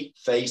feet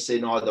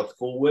facing either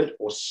forward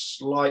or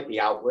slightly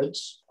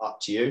outwards, up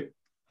to you.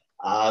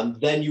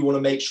 Then you want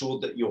to make sure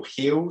that your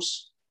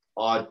heels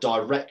are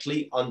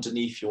directly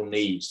underneath your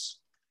knees.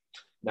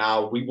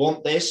 Now, we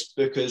want this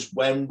because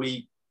when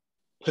we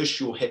push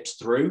your hips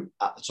through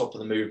at the top of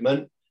the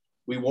movement,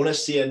 we want to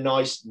see a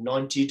nice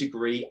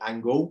 90-degree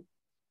angle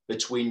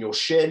between your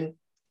shin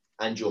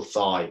and your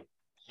thigh.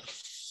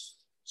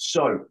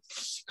 So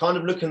kind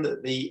of looking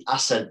at the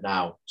ascent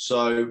now.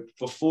 So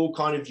before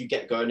kind of you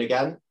get going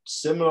again,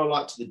 similar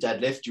like to the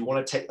deadlift, you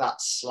want to take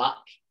that slack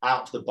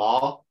out of the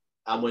bar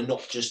and we're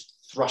not just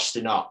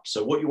thrusting up.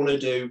 So what you want to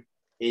do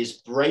is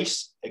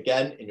brace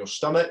again in your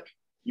stomach.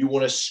 You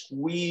want to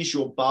squeeze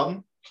your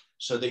bum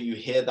so that you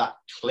hear that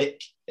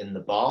click in the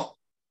bar.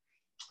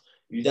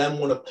 You then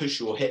want to push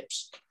your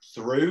hips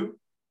through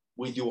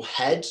with your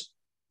head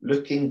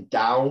looking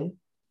down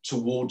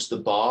towards the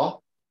bar,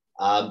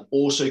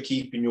 also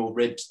keeping your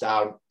ribs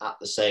down at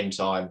the same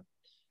time.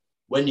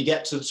 When you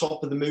get to the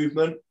top of the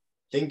movement,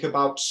 think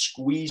about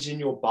squeezing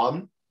your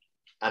bum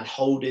and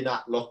holding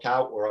that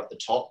lockout or at the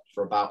top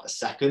for about a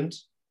second.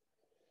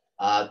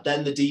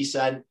 Then the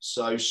descent,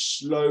 so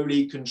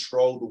slowly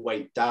control the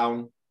weight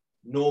down,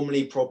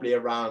 normally probably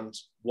around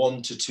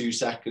 1 to 2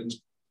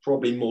 seconds,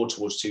 probably more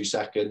towards 2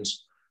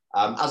 seconds.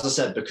 As I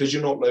said, because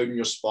you're not loading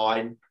your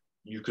spine,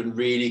 you can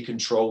really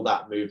control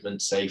that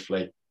movement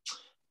safely.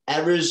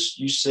 Errors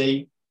you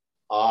see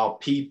are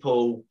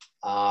people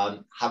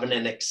having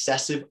an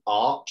excessive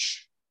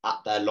arch at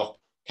their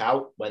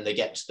lockout when they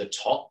get to the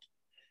top.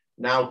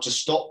 Now, to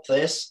stop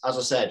this, as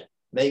I said,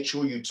 make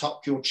sure you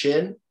tuck your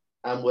chin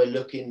and we're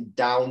looking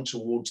down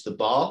towards the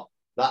bar.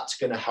 That's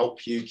going to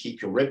help you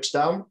keep your ribs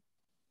down.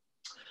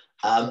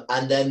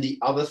 And then the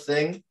other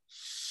thing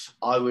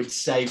I would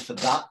say for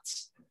that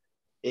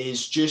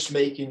is just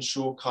making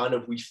sure kind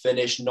of we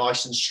finish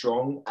nice and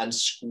strong and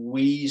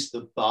squeeze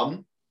the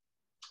bum,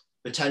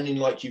 pretending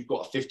like you've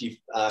got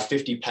a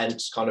 50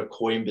 pence kind of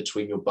coin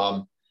between your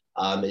bum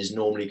is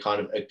normally kind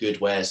of a good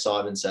way, as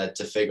Simon said,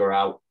 to figure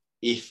out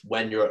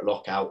when you're at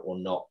lockout or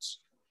not.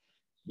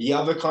 The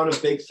other kind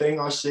of big thing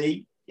I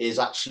see is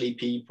actually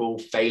people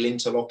failing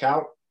to lock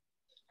out.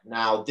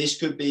 Now, this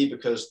could be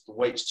because the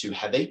weight's too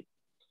heavy,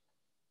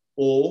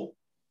 or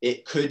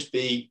it could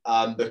be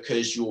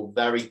because you're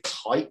very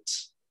tight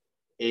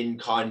in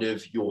kind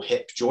of your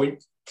hip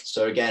joint.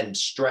 So again,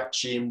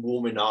 stretching,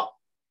 warming up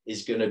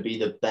is going to be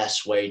the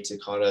best way to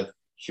kind of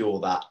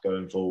cure that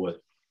going forward.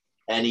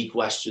 Any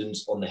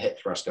questions on the hip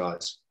thrust,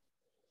 guys?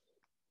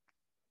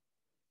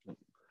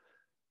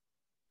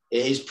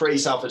 It is pretty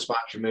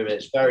self-explanatory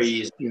movement. It's very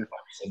easy, very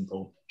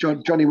simple.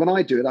 Johnny, when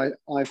I do it,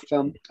 I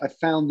found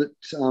that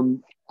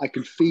I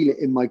can feel it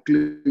in my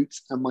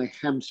glutes and my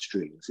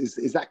hamstrings.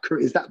 Is that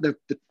correct? Is that the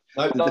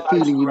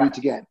feeling you need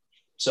to get?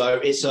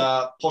 So it's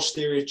a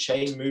posterior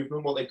chain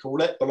movement, what they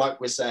call it. But like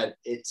we said,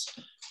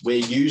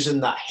 we're using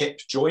that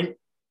hip joint.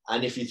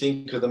 And if you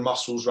think of the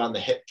muscles around the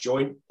hip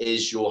joint,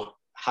 is your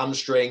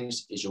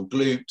hamstrings, is your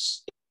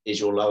glutes, is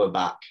your lower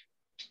back.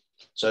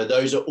 So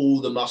those are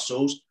all the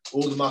muscles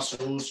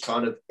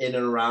kind of in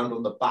and around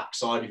on the back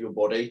side of your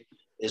body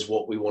is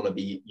what we want to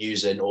be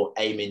using or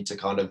aiming to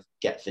kind of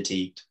get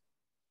fatigued.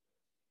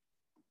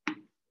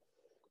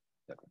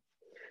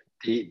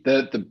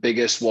 The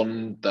biggest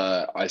one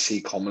that I see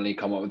commonly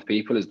come up with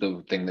people is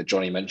the thing that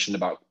Johnny mentioned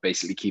about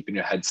basically keeping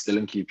your head still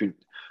and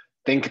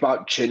think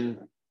about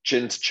chin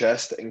to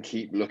chest and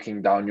keep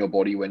looking down your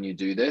body when you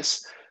do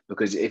this.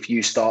 Because if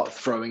you start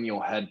throwing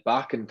your head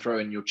back and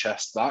throwing your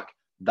chest back,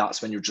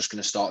 that's when you're just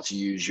going to start to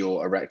use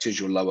your erectors,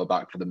 your lower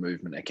back for the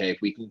movement. Okay, if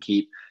we can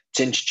keep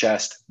chin to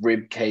chest,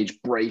 rib cage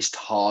braced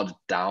hard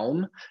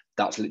down,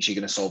 that's literally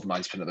going to solve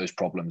 90% of those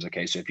problems.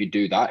 Okay, so if you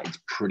do that, it's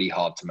pretty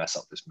hard to mess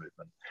up this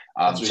movement.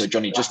 So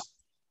Johnny, just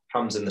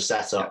comes in the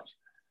setup.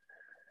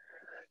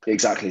 Yeah.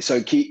 Exactly.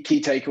 So key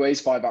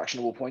takeaways, 5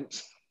 actionable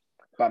points.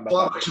 Bam, bam,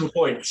 5 actionable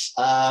points.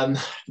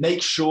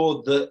 Make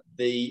sure that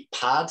the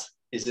pad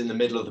is in the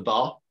middle of the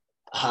bar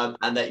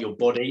and that your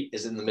body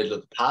is in the middle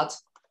of the pad.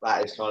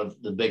 That is kind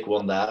of the big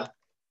one there.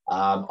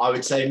 I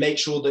would say make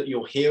sure that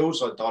your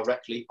heels are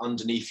directly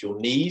underneath your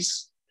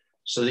knees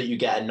so that you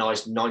get a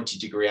nice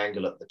 90-degree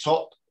angle at the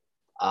top.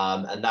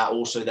 And that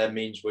also then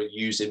means we're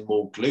using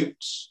more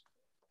glutes.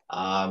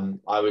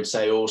 I would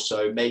say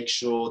also make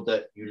sure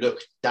that you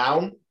look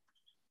down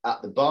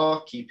at the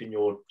bar, keeping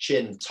your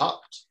chin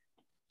tucked,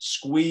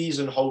 squeeze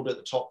and hold at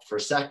the top for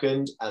a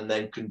second, and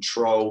then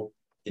control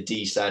the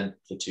descent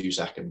for 2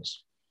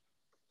 seconds.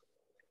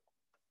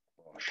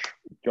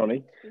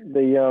 Johnny,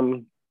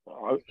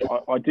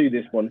 I do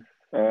this one,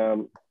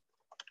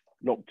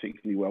 not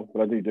particularly well,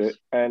 but I do it.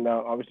 And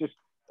I was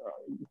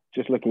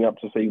just looking up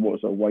to see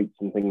what sort of weights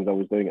and things I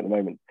was doing at the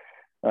moment.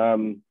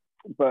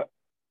 But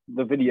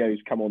the videos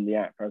come on the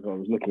app as I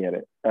was looking at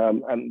it.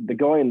 And the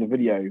guy in the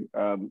video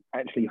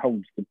actually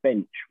holds the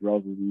bench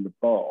rather than the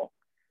bar,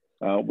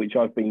 which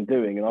I've been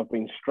doing. And I've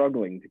been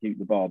struggling to keep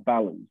the bar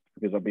balanced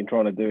because I've been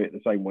trying to do it the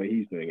same way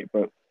he's doing it.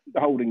 But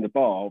holding the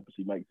bar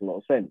obviously makes a lot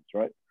of sense,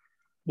 right?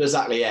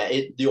 Exactly, yeah.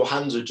 Your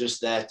hands are just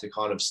there to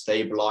kind of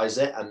stabilize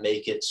it and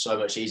make it so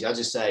much easier. As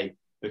I say,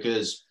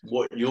 because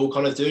what you're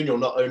kind of doing, you're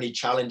not only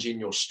challenging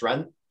your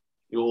strength,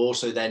 you're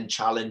also then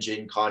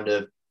challenging kind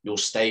of your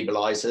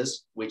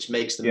stabilizers, which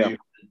makes the movement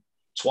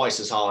twice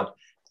as hard.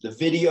 The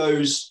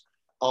videos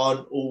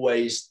aren't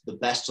always the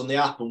best on the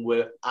app, and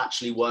we're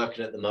actually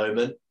working at the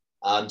moment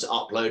to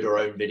upload our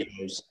own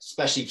videos,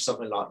 especially for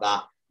something like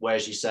that, where,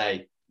 as you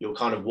say, you're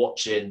kind of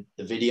watching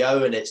the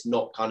video and it's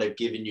not kind of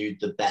giving you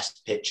the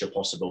best picture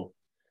possible.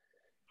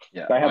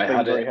 Yeah, they have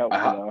been very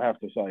helpful, I have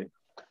to say.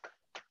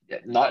 Yeah,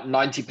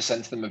 90%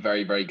 of them are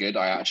very, very good.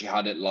 I actually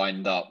had it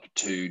lined up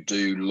to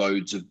do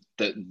loads of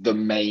the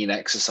main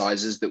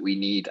exercises that we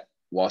need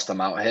whilst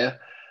I'm out here.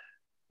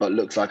 But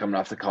looks like I'm gonna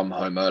have to come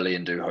home early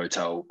and do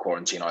hotel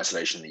quarantine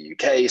isolation in the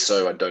UK.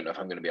 So I don't know if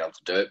I'm gonna be able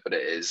to do it, but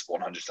it is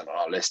 100% on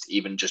our list,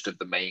 even just of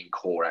the main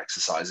core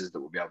exercises that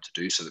we'll be able to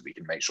do so that we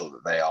can make sure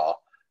that they are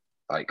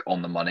like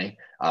on the money.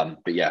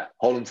 But yeah,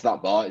 holding to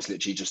that bar, it's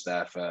literally just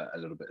there for a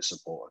little bit of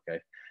support. Okay.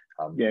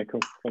 Yeah,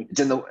 cool. It's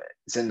in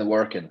the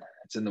working.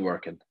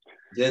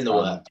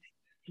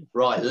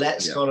 Right,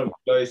 let's kind of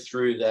go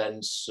through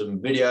then some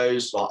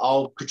videos. Like,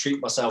 I'll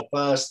critique myself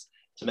first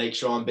to make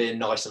sure I'm being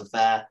nice and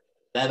fair.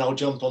 Then I'll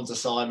jump onto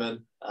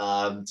Simon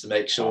to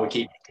make sure we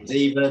keep things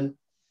even.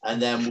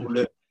 And then we'll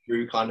look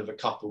through kind of a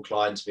couple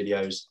clients'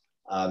 videos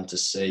to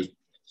see.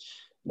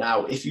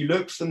 Now, if you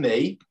look for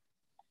me,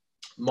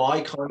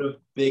 my kind of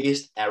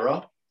biggest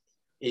error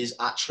is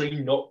actually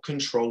not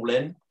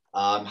controlling,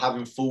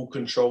 having full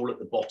control at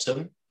the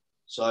bottom.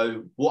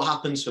 So what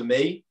happens for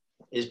me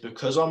is,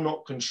 because I'm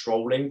not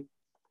controlling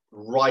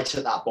right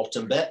at that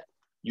bottom bit,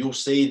 you'll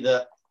see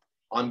that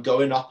I'm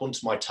going up onto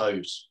my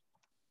toes,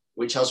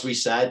 which, as we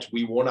said,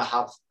 we want to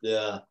have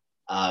the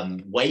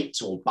weight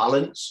or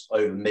balance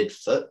over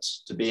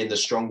midfoot to be in the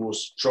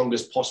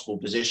strongest possible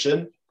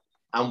position.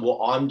 And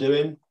what I'm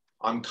doing,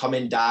 I'm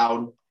coming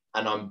down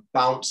and I'm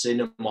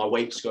bouncing and my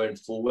weight's going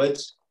forward.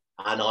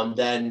 And I'm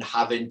then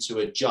having to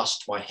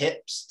adjust my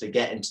hips to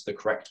get into the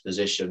correct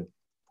position,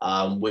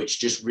 which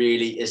just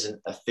really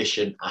isn't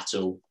efficient at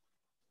all.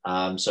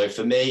 So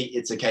for me,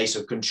 it's a case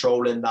of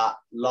controlling that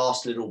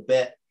last little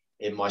bit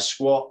in my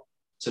squat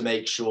to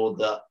make sure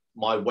that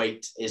my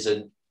weight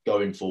isn't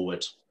going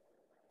forward.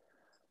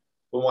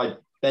 For my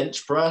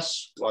bench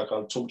press, like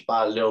I've talked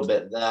about a little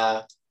bit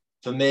there,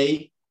 for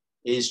me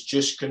is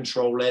just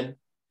controlling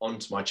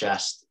onto my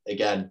chest.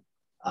 Again,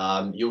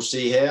 you'll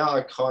see here,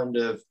 I kind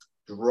of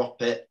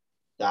drop it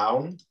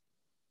down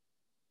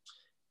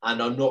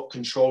and I'm not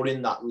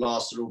controlling that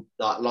last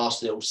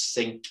little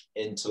sink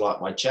into like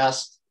my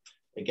chest.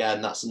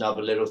 Again, that's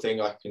another little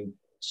thing I can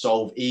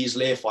solve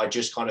easily if I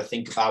just kind of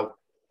think about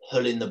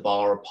pulling the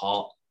bar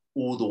apart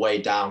all the way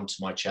down to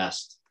my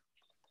chest.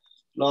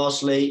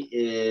 Lastly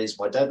is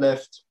my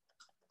deadlift.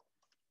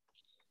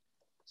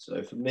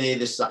 So for me,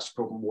 this is actually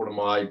probably one of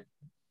my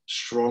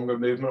stronger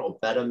movement or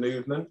better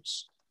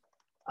movements.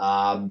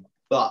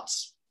 But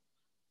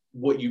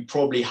what you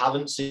probably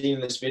haven't seen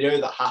in this video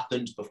that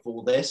happened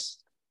before this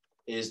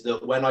is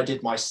that when I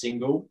did my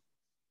single,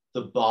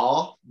 the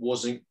bar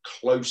wasn't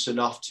close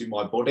enough to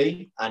my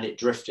body and it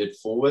drifted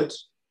forward.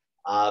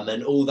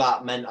 And all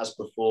that meant, as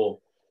before,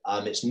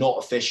 it's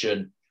not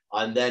efficient.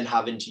 I'm then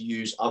having to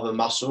use other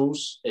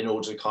muscles in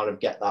order to kind of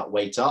get that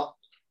weight up.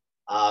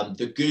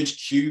 The good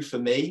cue for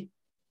me,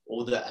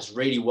 or that has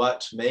really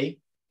worked for me,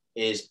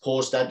 is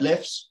pause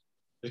deadlifts,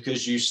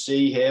 because you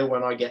see here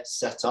when I get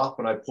set up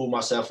and I pull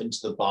myself into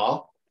the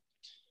bar,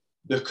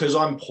 because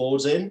I'm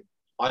pausing,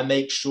 I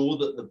make sure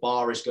that the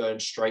bar is going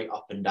straight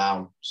up and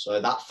down. So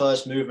that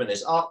first movement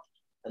is up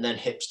and then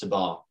hips to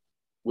bar,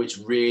 which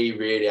really,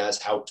 really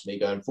has helped me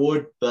going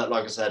forward. But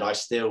like I said, I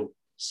still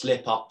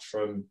slip up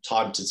from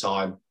time to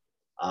time,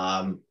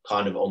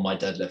 kind of on my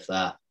deadlift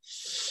there.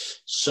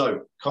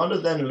 So kind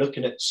of then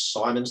looking at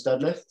Simon's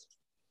deadlift,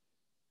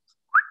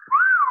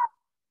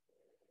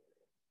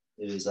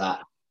 is that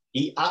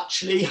he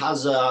actually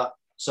has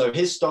so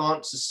his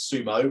stance is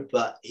sumo,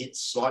 but it's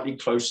slightly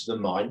closer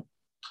than mine.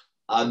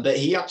 But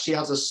he actually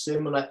has a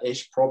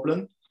similar-ish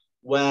problem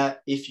where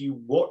if you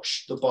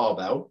watch the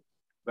barbell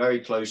very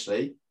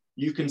closely,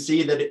 you can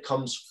see that it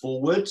comes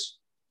forward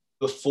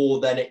before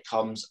then it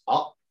comes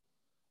up.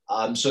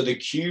 So the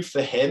cue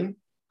for him,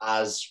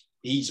 as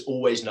he's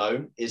always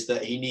known, is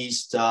that he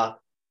needs to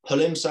pull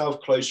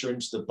himself closer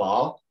into the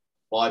bar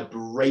by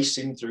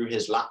bracing through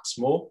his lats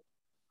more,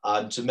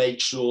 to make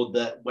sure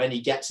that when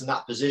he gets in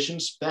that position,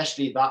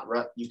 especially that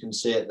rep, you can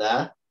see it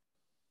there,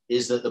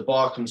 is that the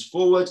bar comes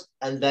forward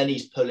and then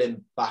he's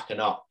pulling back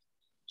and up.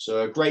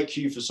 So a great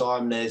cue for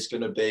Simon is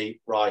going to be,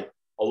 right,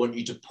 I want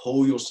you to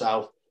pull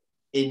yourself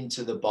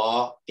into the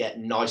bar, get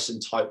nice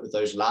and tight with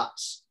those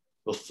lats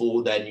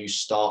before then you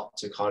start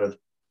to kind of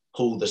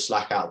pull the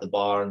slack out of the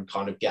bar and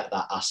kind of get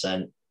that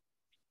ascent.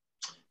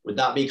 Would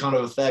that be kind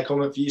of a fair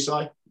comment for you, Si?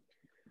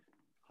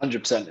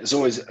 100%.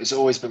 It's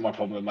always been my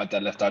problem with my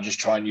deadlift. I just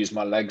try and use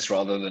my legs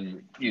rather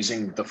than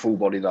using the full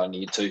body that I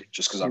need to,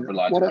 just because I've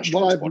relied on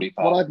my body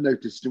part. What I've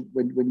noticed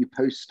when you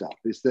post stuff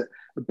is that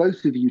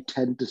both of you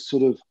tend to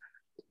sort of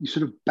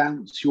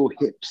bounce your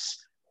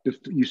hips.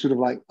 You sort of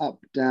like up,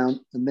 down,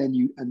 and then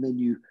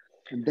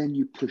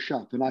you push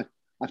up. And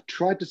I've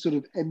tried to sort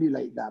of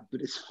emulate that,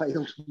 but it's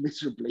failed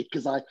miserably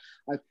because I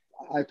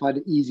find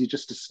it easier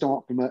just to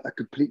start from a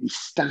completely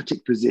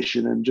static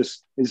position and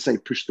just, as I say,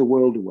 push the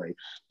world away.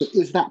 But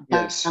is that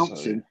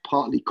bouncing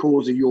partly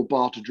causing your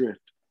bar to drift?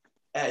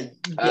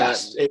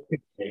 Yes, it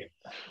could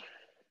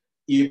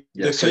be.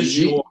 Because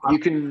you're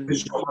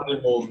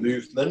having more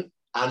movement,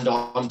 and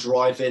I'm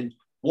driving.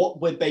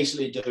 What we're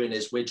basically doing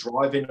is we're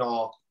driving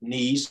our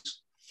knees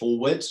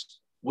forward,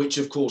 which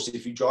of course,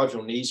 if you drive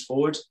your knees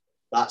forward,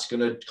 that's going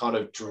to kind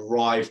of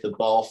drive the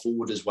bar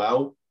forward as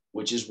well,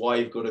 which is why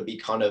you've got to be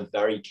kind of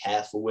very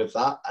careful with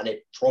that. And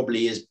it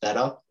probably is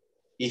better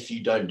if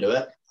you don't do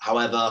it.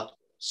 However,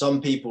 some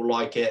people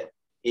like it.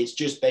 It's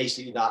just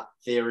basically that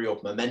theory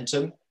of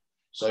momentum.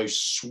 So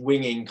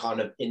swinging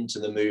kind of into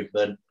the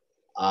movement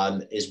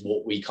is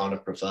what we kind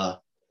of prefer.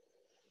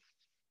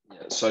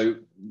 Yeah, so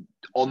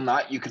on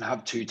that, you can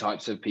have two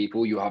types of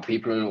people. You have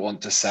people who want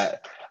to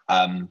set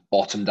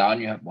bottom down.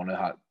 You want to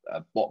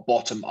have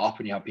bottom up,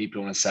 and you have people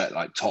who want to set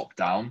like top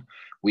down.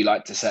 We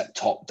like to set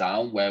top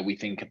down, where we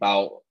think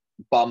about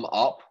bum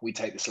up. We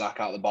take the slack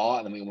out of the bar,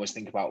 and then we almost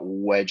think about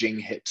wedging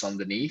hips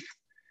underneath.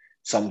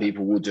 Some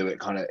people will do it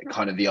kind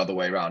of the other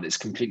way around. It's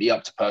completely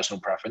up to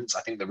personal preference.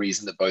 I think the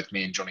reason that both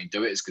me and Johnny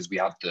do it is because we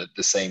had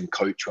the same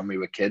coach when we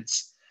were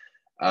kids.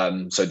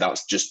 So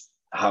that's just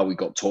how we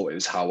got taught. It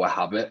was our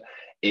habit.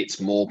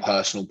 It's more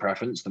personal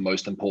preference. The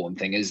most important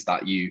thing is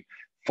that you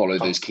follow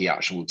those key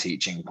actionable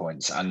teaching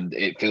points, and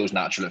it feels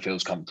natural, it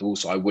feels comfortable.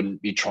 So I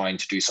wouldn't be trying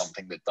to do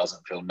something that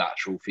doesn't feel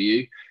natural for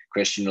you.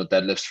 Christian, your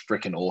deadlift's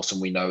freaking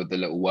awesome. We know the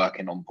little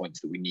working on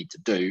points that we need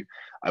to do.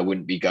 I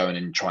wouldn't be going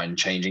and trying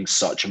changing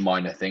such a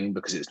minor thing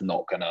because it's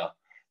not gonna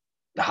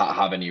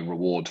have any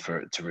reward for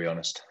it, to be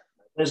honest.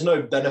 There's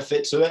no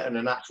benefit to it, and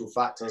in actual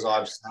fact, as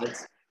I've said,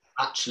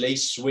 actually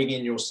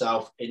swinging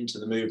yourself into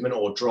the movement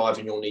or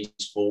driving your knees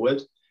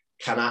forward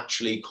can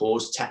actually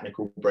cause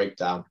technical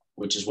breakdown,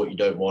 which is what you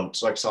don't want.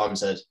 So like Simon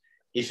said,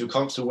 if you're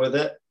comfortable with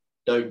it,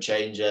 don't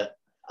change it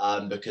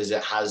because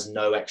it has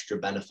no extra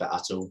benefit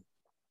at all.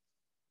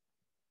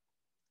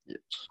 Yep.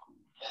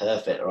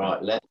 Perfect. All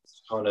right,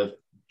 let's kind of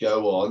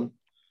go on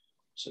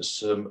to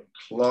some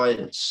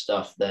client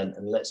stuff then,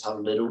 and let's have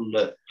a little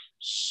look.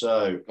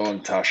 So go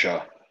on,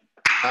 Tasha.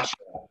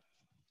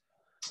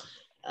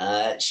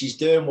 She's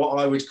doing what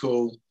I would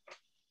call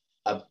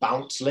a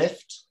bounce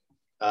lift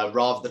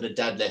rather than a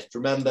deadlift.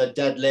 Remember,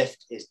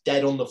 deadlift is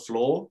dead on the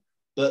floor,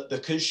 but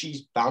because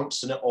she's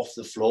bouncing it off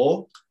the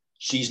floor,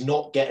 she's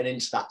not getting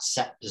into that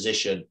set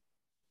position.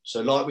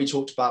 So like we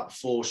talked about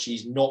before,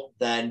 she's not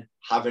then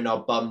having her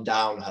bum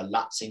down, her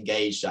lats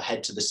engaged, her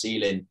head to the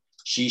ceiling.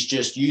 She's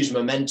just used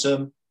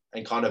momentum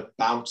and kind of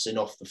bouncing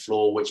off the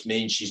floor, which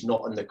means she's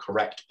not in the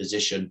correct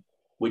position,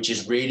 which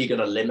is really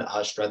going to limit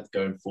her strength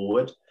going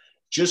forward.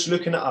 Just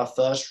looking at our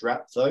first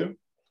rep though,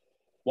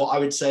 what I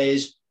would say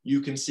is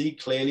you can see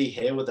clearly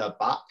here with her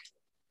back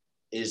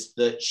is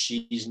that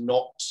she's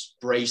not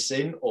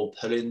bracing or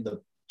pulling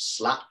the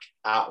slack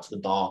out of the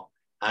bar.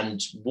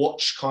 And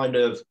watch kind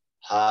of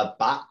her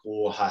back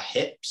or her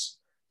hips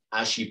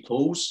as she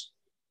pulls.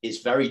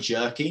 It's very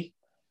jerky.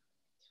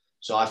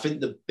 So I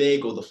think the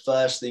big or the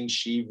first thing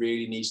she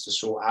really needs to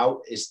sort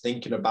out is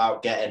thinking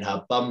about getting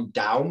her bum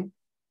down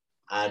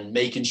and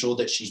making sure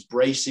that she's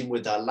bracing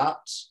with her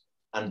lats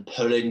and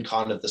pulling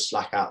kind of the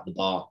slack out of the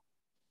bar.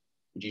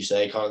 Would you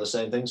say kind of the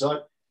same thing, Si?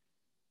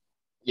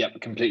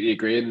 Yep, completely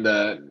agree. And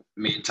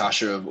me and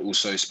Tasha have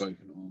also spoken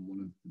on one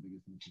of the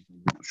biggest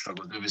things we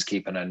struggle with is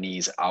keeping her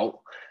knees out.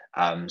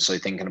 So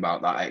thinking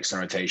about that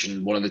external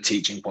rotation, one of the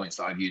teaching points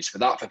that I've used for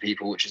that for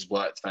people, which has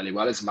worked fairly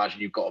well, is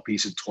imagine you've got a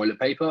piece of toilet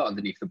paper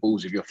underneath the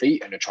balls of your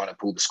feet and you're trying to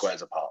pull the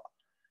squares apart.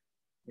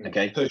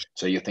 Okay,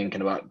 so you're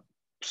thinking about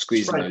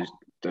squeezing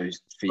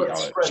those feet out,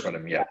 spread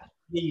them, yeah.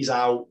 Knees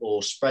out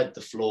or spread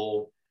the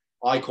floor.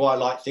 I quite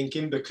like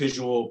thinking because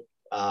your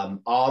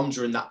arms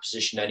are in that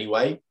position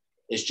anyway.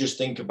 It's just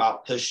think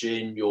about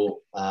pushing your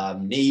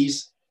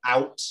knees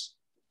out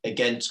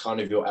against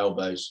kind of your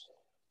elbows.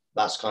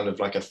 That's kind of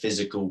like a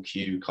physical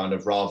cue, kind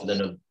of rather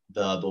than a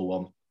verbal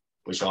one,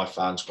 which I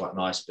found quite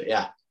nice. But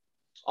yeah,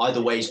 either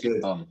way is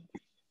good.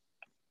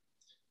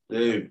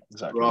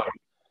 Exactly. Right.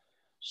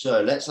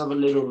 So let's have a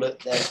little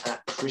look then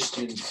at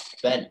Christian's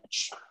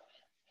bench.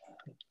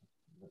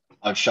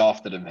 I've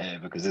shafted him here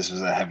because this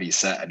was a heavy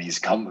set and he's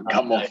come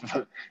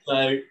off.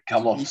 So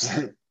come off.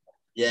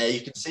 Yeah,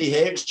 you can see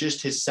here it's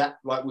just his set,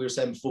 like we were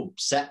saying before,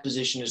 set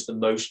position is the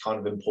most kind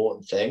of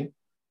important thing.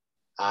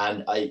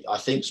 And I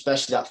think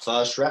especially that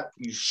first rep,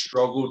 you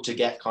struggled to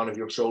get kind of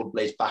your shoulder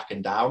blades back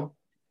and down.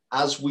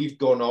 As we've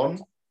gone on,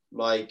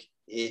 like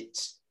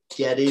it's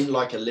getting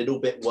like a little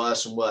bit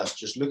worse and worse.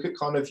 Just look at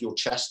kind of your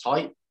chest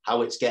height,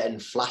 how it's getting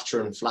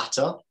flatter and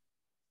flatter.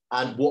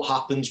 And what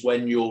happens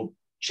when your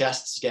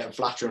chest's getting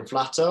flatter and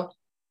flatter,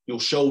 your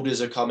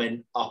shoulders are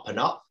coming up and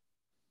up.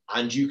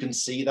 And you can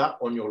see that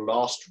on your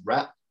last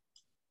rep.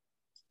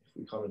 If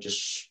we kind of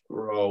just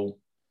scroll,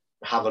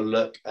 have a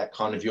look at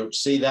kind of your,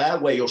 see there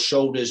where your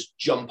shoulders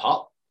jump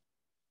up,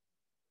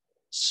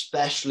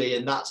 especially,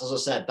 and that's, as I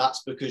said,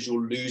 that's because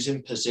you're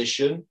losing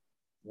position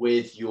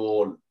with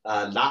your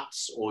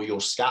lats or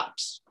your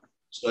scaps.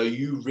 So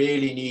you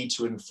really need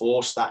to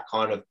enforce that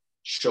kind of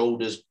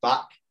shoulders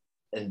back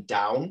and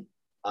down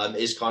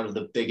is kind of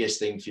the biggest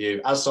thing for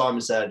you. As Simon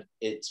said,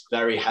 it's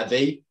very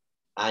heavy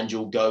and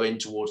you'll go in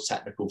towards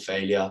technical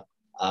failure,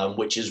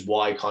 which is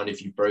why kind of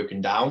you've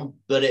broken down,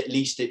 but at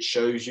least it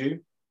shows you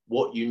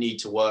what you need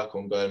to work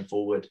on going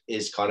forward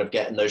is kind of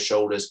getting those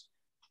shoulders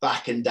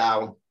back and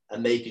down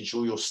and making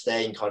sure you're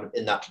staying kind of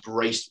in that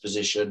braced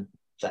position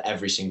for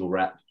every single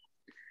rep.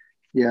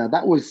 Yeah,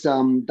 that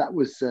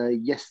was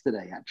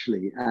yesterday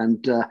actually,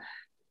 and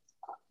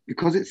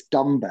because it's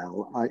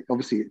dumbbell, I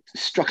obviously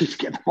struggled to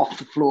get them off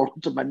the floor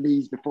onto my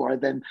knees before I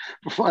then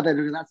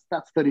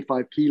that's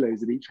 35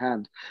 kilos in each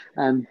hand,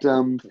 and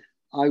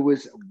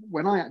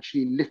when I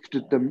actually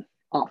lifted them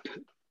up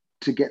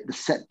to get the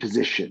set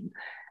position.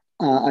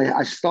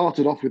 I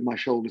started off with my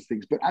shoulders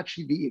things, but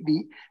actually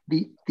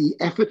the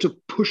effort of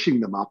pushing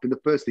them up in the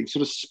first thing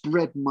sort of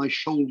spread my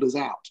shoulders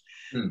out,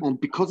 and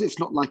because it's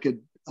not like a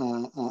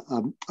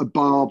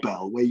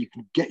barbell where you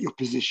can get your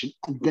position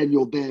and then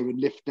you're there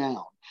and lift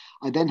down,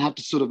 I then had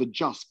to sort of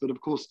adjust. But of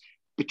course,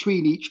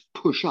 between each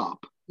push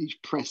up, each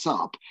press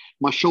up,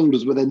 my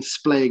shoulders were then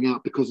splaying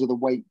out because of the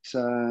weight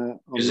on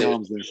the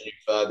arms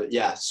there.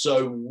 Yeah.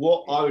 So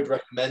what I would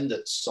recommend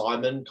that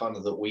Simon, kind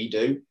of that we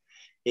do,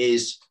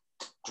 is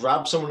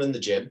grab someone in the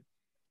gym,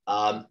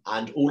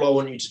 and all I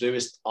want you to do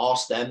is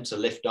ask them to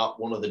lift up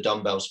one of the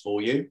dumbbells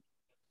for you.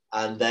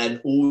 And then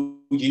all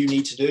you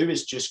need to do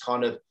is just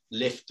kind of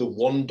lift the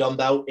one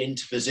dumbbell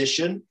into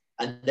position.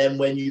 And then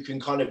when you can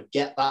kind of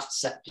get that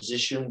set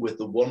position with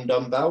the one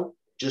dumbbell,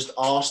 just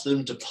ask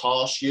them to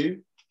pass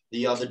you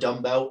the other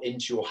dumbbell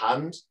into your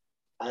hand.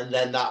 And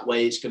then that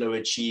way it's going to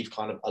achieve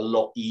kind of a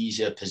lot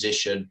easier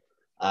position.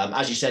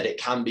 As you said, it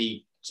can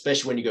be,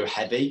 especially when you go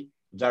heavy,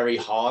 very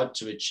hard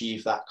to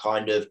achieve that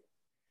kind of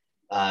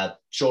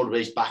shoulder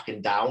blades back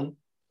and down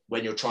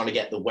when you're trying to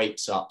get the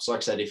weights up. So like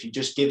I said, if you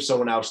just give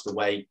someone else the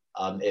weight,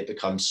 it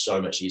becomes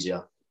so much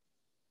easier.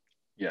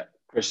 Yeah.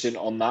 Christian,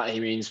 on that, he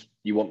means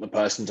you want the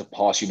person to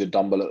pass you the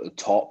dumbbell at the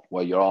top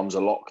where your arms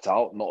are locked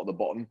out, not at the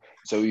bottom.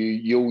 So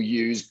you'll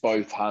use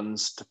both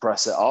hands to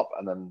press it up,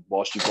 and then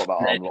whilst you've got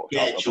that arm locked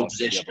out, your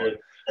position,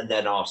 and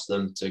then ask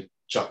them to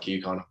chuck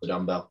you kind of the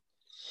dumbbell.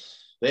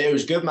 But it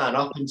was good, man.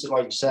 Up until,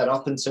 like you said,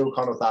 up until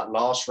kind of that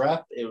last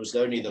rep, it was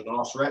only the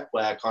last rep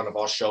where kind of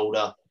our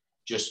shoulder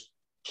just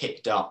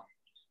kicked up.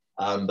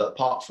 But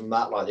apart from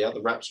that, like the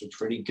other reps were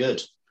pretty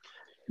good.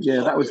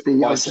 Yeah, that was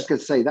I was just going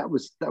to say that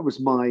was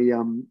my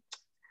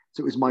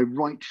so it was my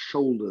right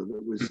shoulder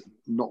that was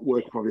not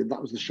working properly.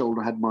 That was the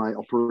shoulder I had my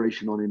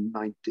operation on in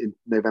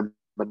November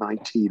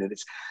 19, and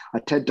I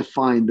tend to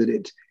find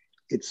that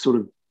it's sort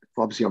of,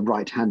 obviously I'm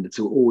right-handed,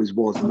 so it always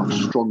was much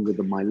stronger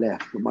than my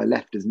left, but my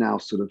left is now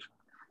sort of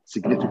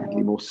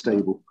significantly more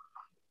stable.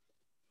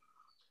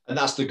 And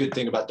that's the good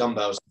thing about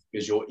dumbbells,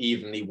 because you're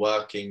evenly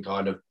working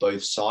kind of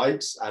both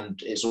sides, and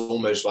it's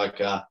almost like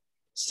a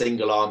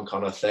single arm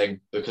kind of thing,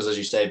 because as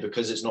you say,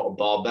 because it's not a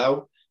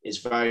barbell, it's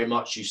very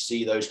much, you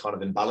see those kind of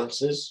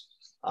imbalances.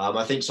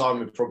 I think Simon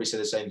would probably say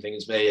the same thing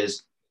as me,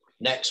 is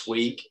next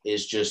week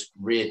is just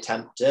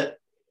reattempt it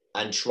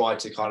and try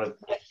to kind of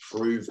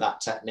improve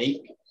that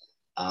technique.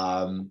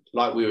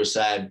 Like we were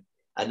saying,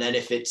 and then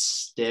if it's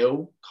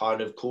still kind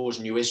of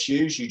causing you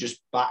issues, you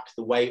just back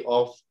the weight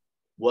off,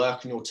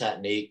 work on your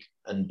technique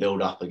and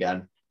build up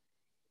again.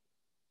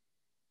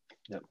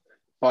 Yep.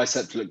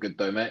 Biceps look good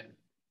though, mate.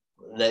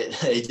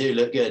 They do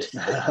look good.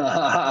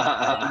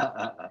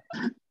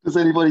 Does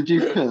anybody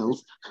do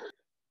curls?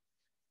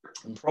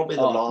 And probably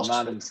the last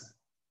one,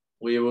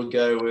 we will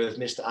go with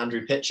Mr.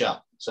 Andrew Pitcher.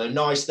 So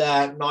nice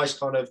there, nice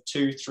kind of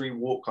 2-3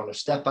 walk kind of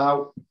step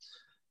out.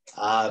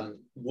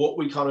 What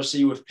we kind of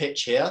see with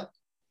Pitch here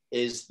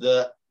is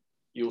that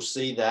you'll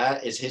see there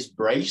is his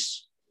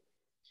brace,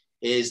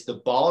 is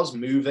the bars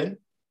moving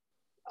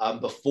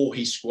before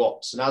he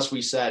squats. And as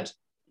we said,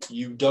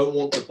 you don't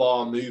want the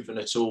bar moving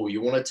at all.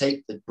 You want to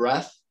take the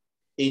breath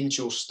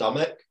into your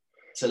stomach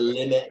to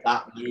limit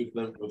that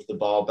movement with the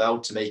barbell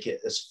to make it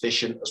as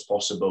efficient as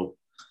possible.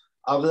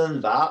 Other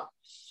than that,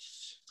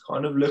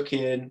 kind of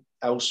looking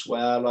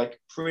elsewhere, like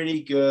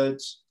pretty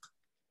good.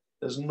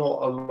 There's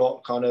not a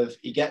lot kind of,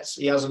 he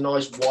has a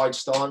nice wide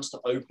stance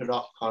to open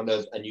up kind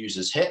of and use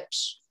his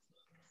hips.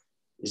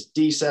 His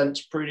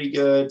descent's pretty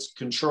good,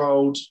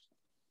 controlled,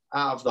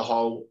 out of the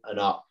hole and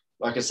up.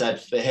 Like I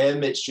said, for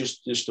him, it's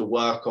just to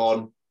work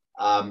on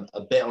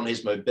a bit on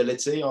his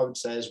mobility, I would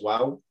say as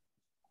well.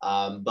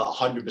 But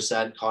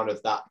 100% kind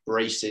of that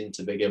bracing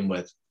to begin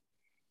with.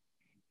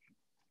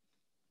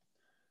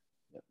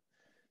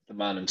 The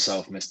man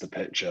himself, Mr.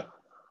 Pitcher.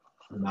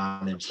 The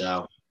man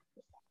himself.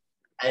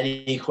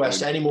 Any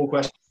more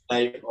questions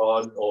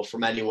on, or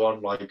from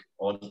anyone, like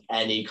on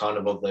any kind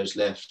of those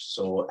lifts,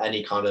 or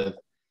any kind of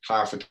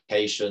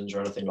clarifications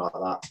or anything like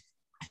that?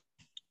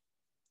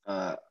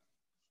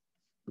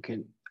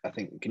 Can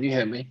you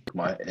hear me?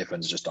 My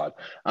earphones just died.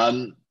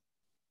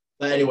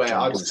 But anyway,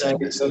 I'd say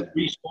the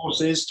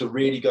resources to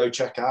really go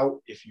check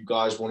out if you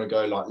guys want to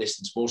go like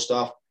listen to more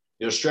stuff.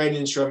 The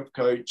Australian Strength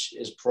Coach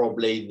is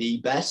probably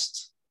the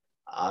best.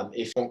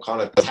 If you want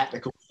kind of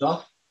technical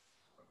stuff,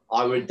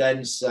 I would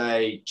then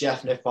say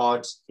Jeff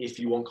Nippard, if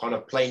you want kind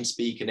of plain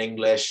speaking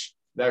English,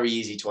 very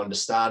easy to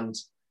understand.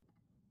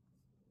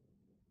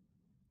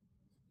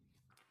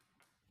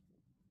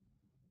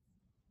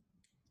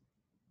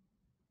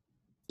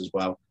 As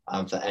well,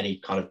 for any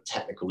kind of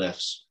technical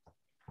lifts.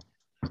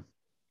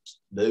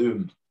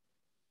 Boom.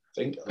 I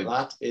think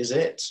that is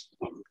it.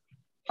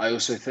 I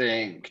also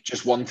think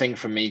just one thing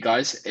from me,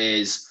 guys,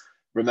 is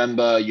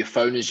remember your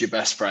phone is your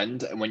best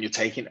friend. And when you're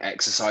taking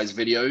exercise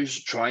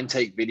videos, try and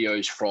take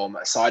videos from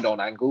a side-on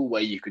angle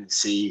where you can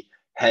see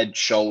head,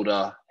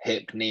 shoulder,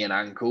 hip, knee, and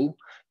ankle,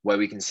 where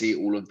we can see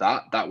all of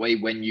that. That way,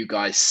 when you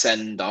guys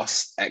send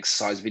us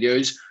exercise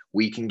videos,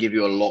 we can give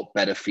you a lot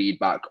better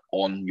feedback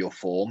on your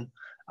form.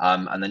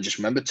 And then just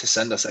remember to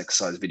send us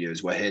exercise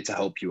videos. We're here to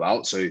help you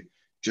out. So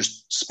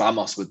just spam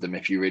us with them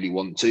if you really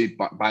want to.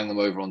 Bang them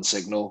over on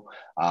Signal.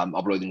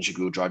 Upload them to your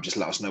Google Drive. Just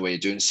let us know where you're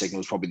doing.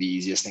 Signal is probably the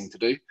easiest thing to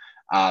do.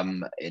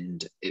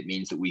 And it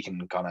means that we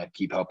can kind of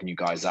keep helping you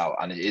guys out.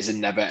 And it is a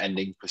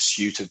never-ending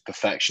pursuit of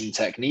perfection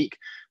technique.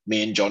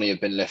 Me and Johnny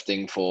have been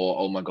lifting for,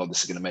 oh my God,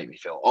 this is going to make me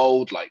feel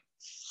old, like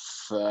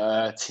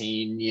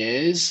 13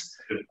 years.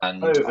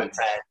 And over 10.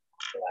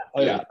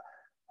 Yeah.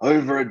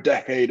 Over a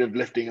decade of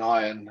lifting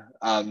iron,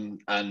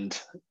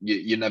 and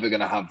you're never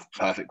going to have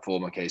perfect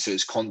form, okay? So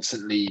it's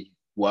constantly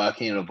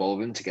working and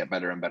evolving to get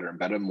better and better and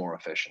better, more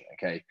efficient,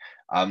 okay?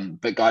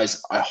 But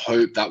guys, I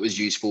hope that was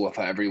useful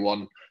for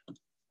everyone.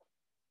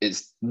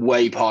 It's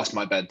way past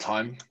my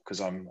bedtime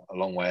because I'm a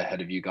long way ahead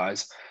of you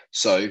guys.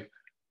 So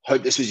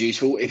hope this was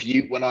useful.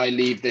 When I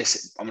leave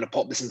this, I'm going to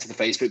pop this into the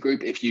Facebook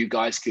group. If you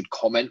guys could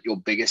comment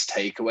your biggest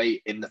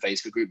takeaway in the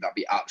Facebook group, that'd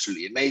be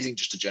absolutely amazing,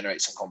 just to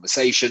generate some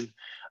conversation.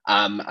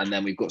 And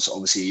then we've got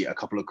obviously a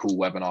couple of cool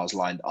webinars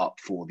lined up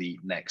for the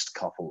next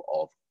couple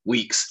of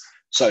weeks.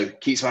 So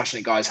keep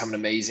smashing it, guys. Have an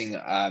amazing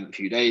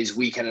few days,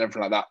 weekend, and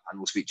everything like that. And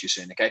we'll speak to you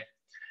soon, okay?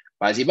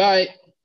 Bye.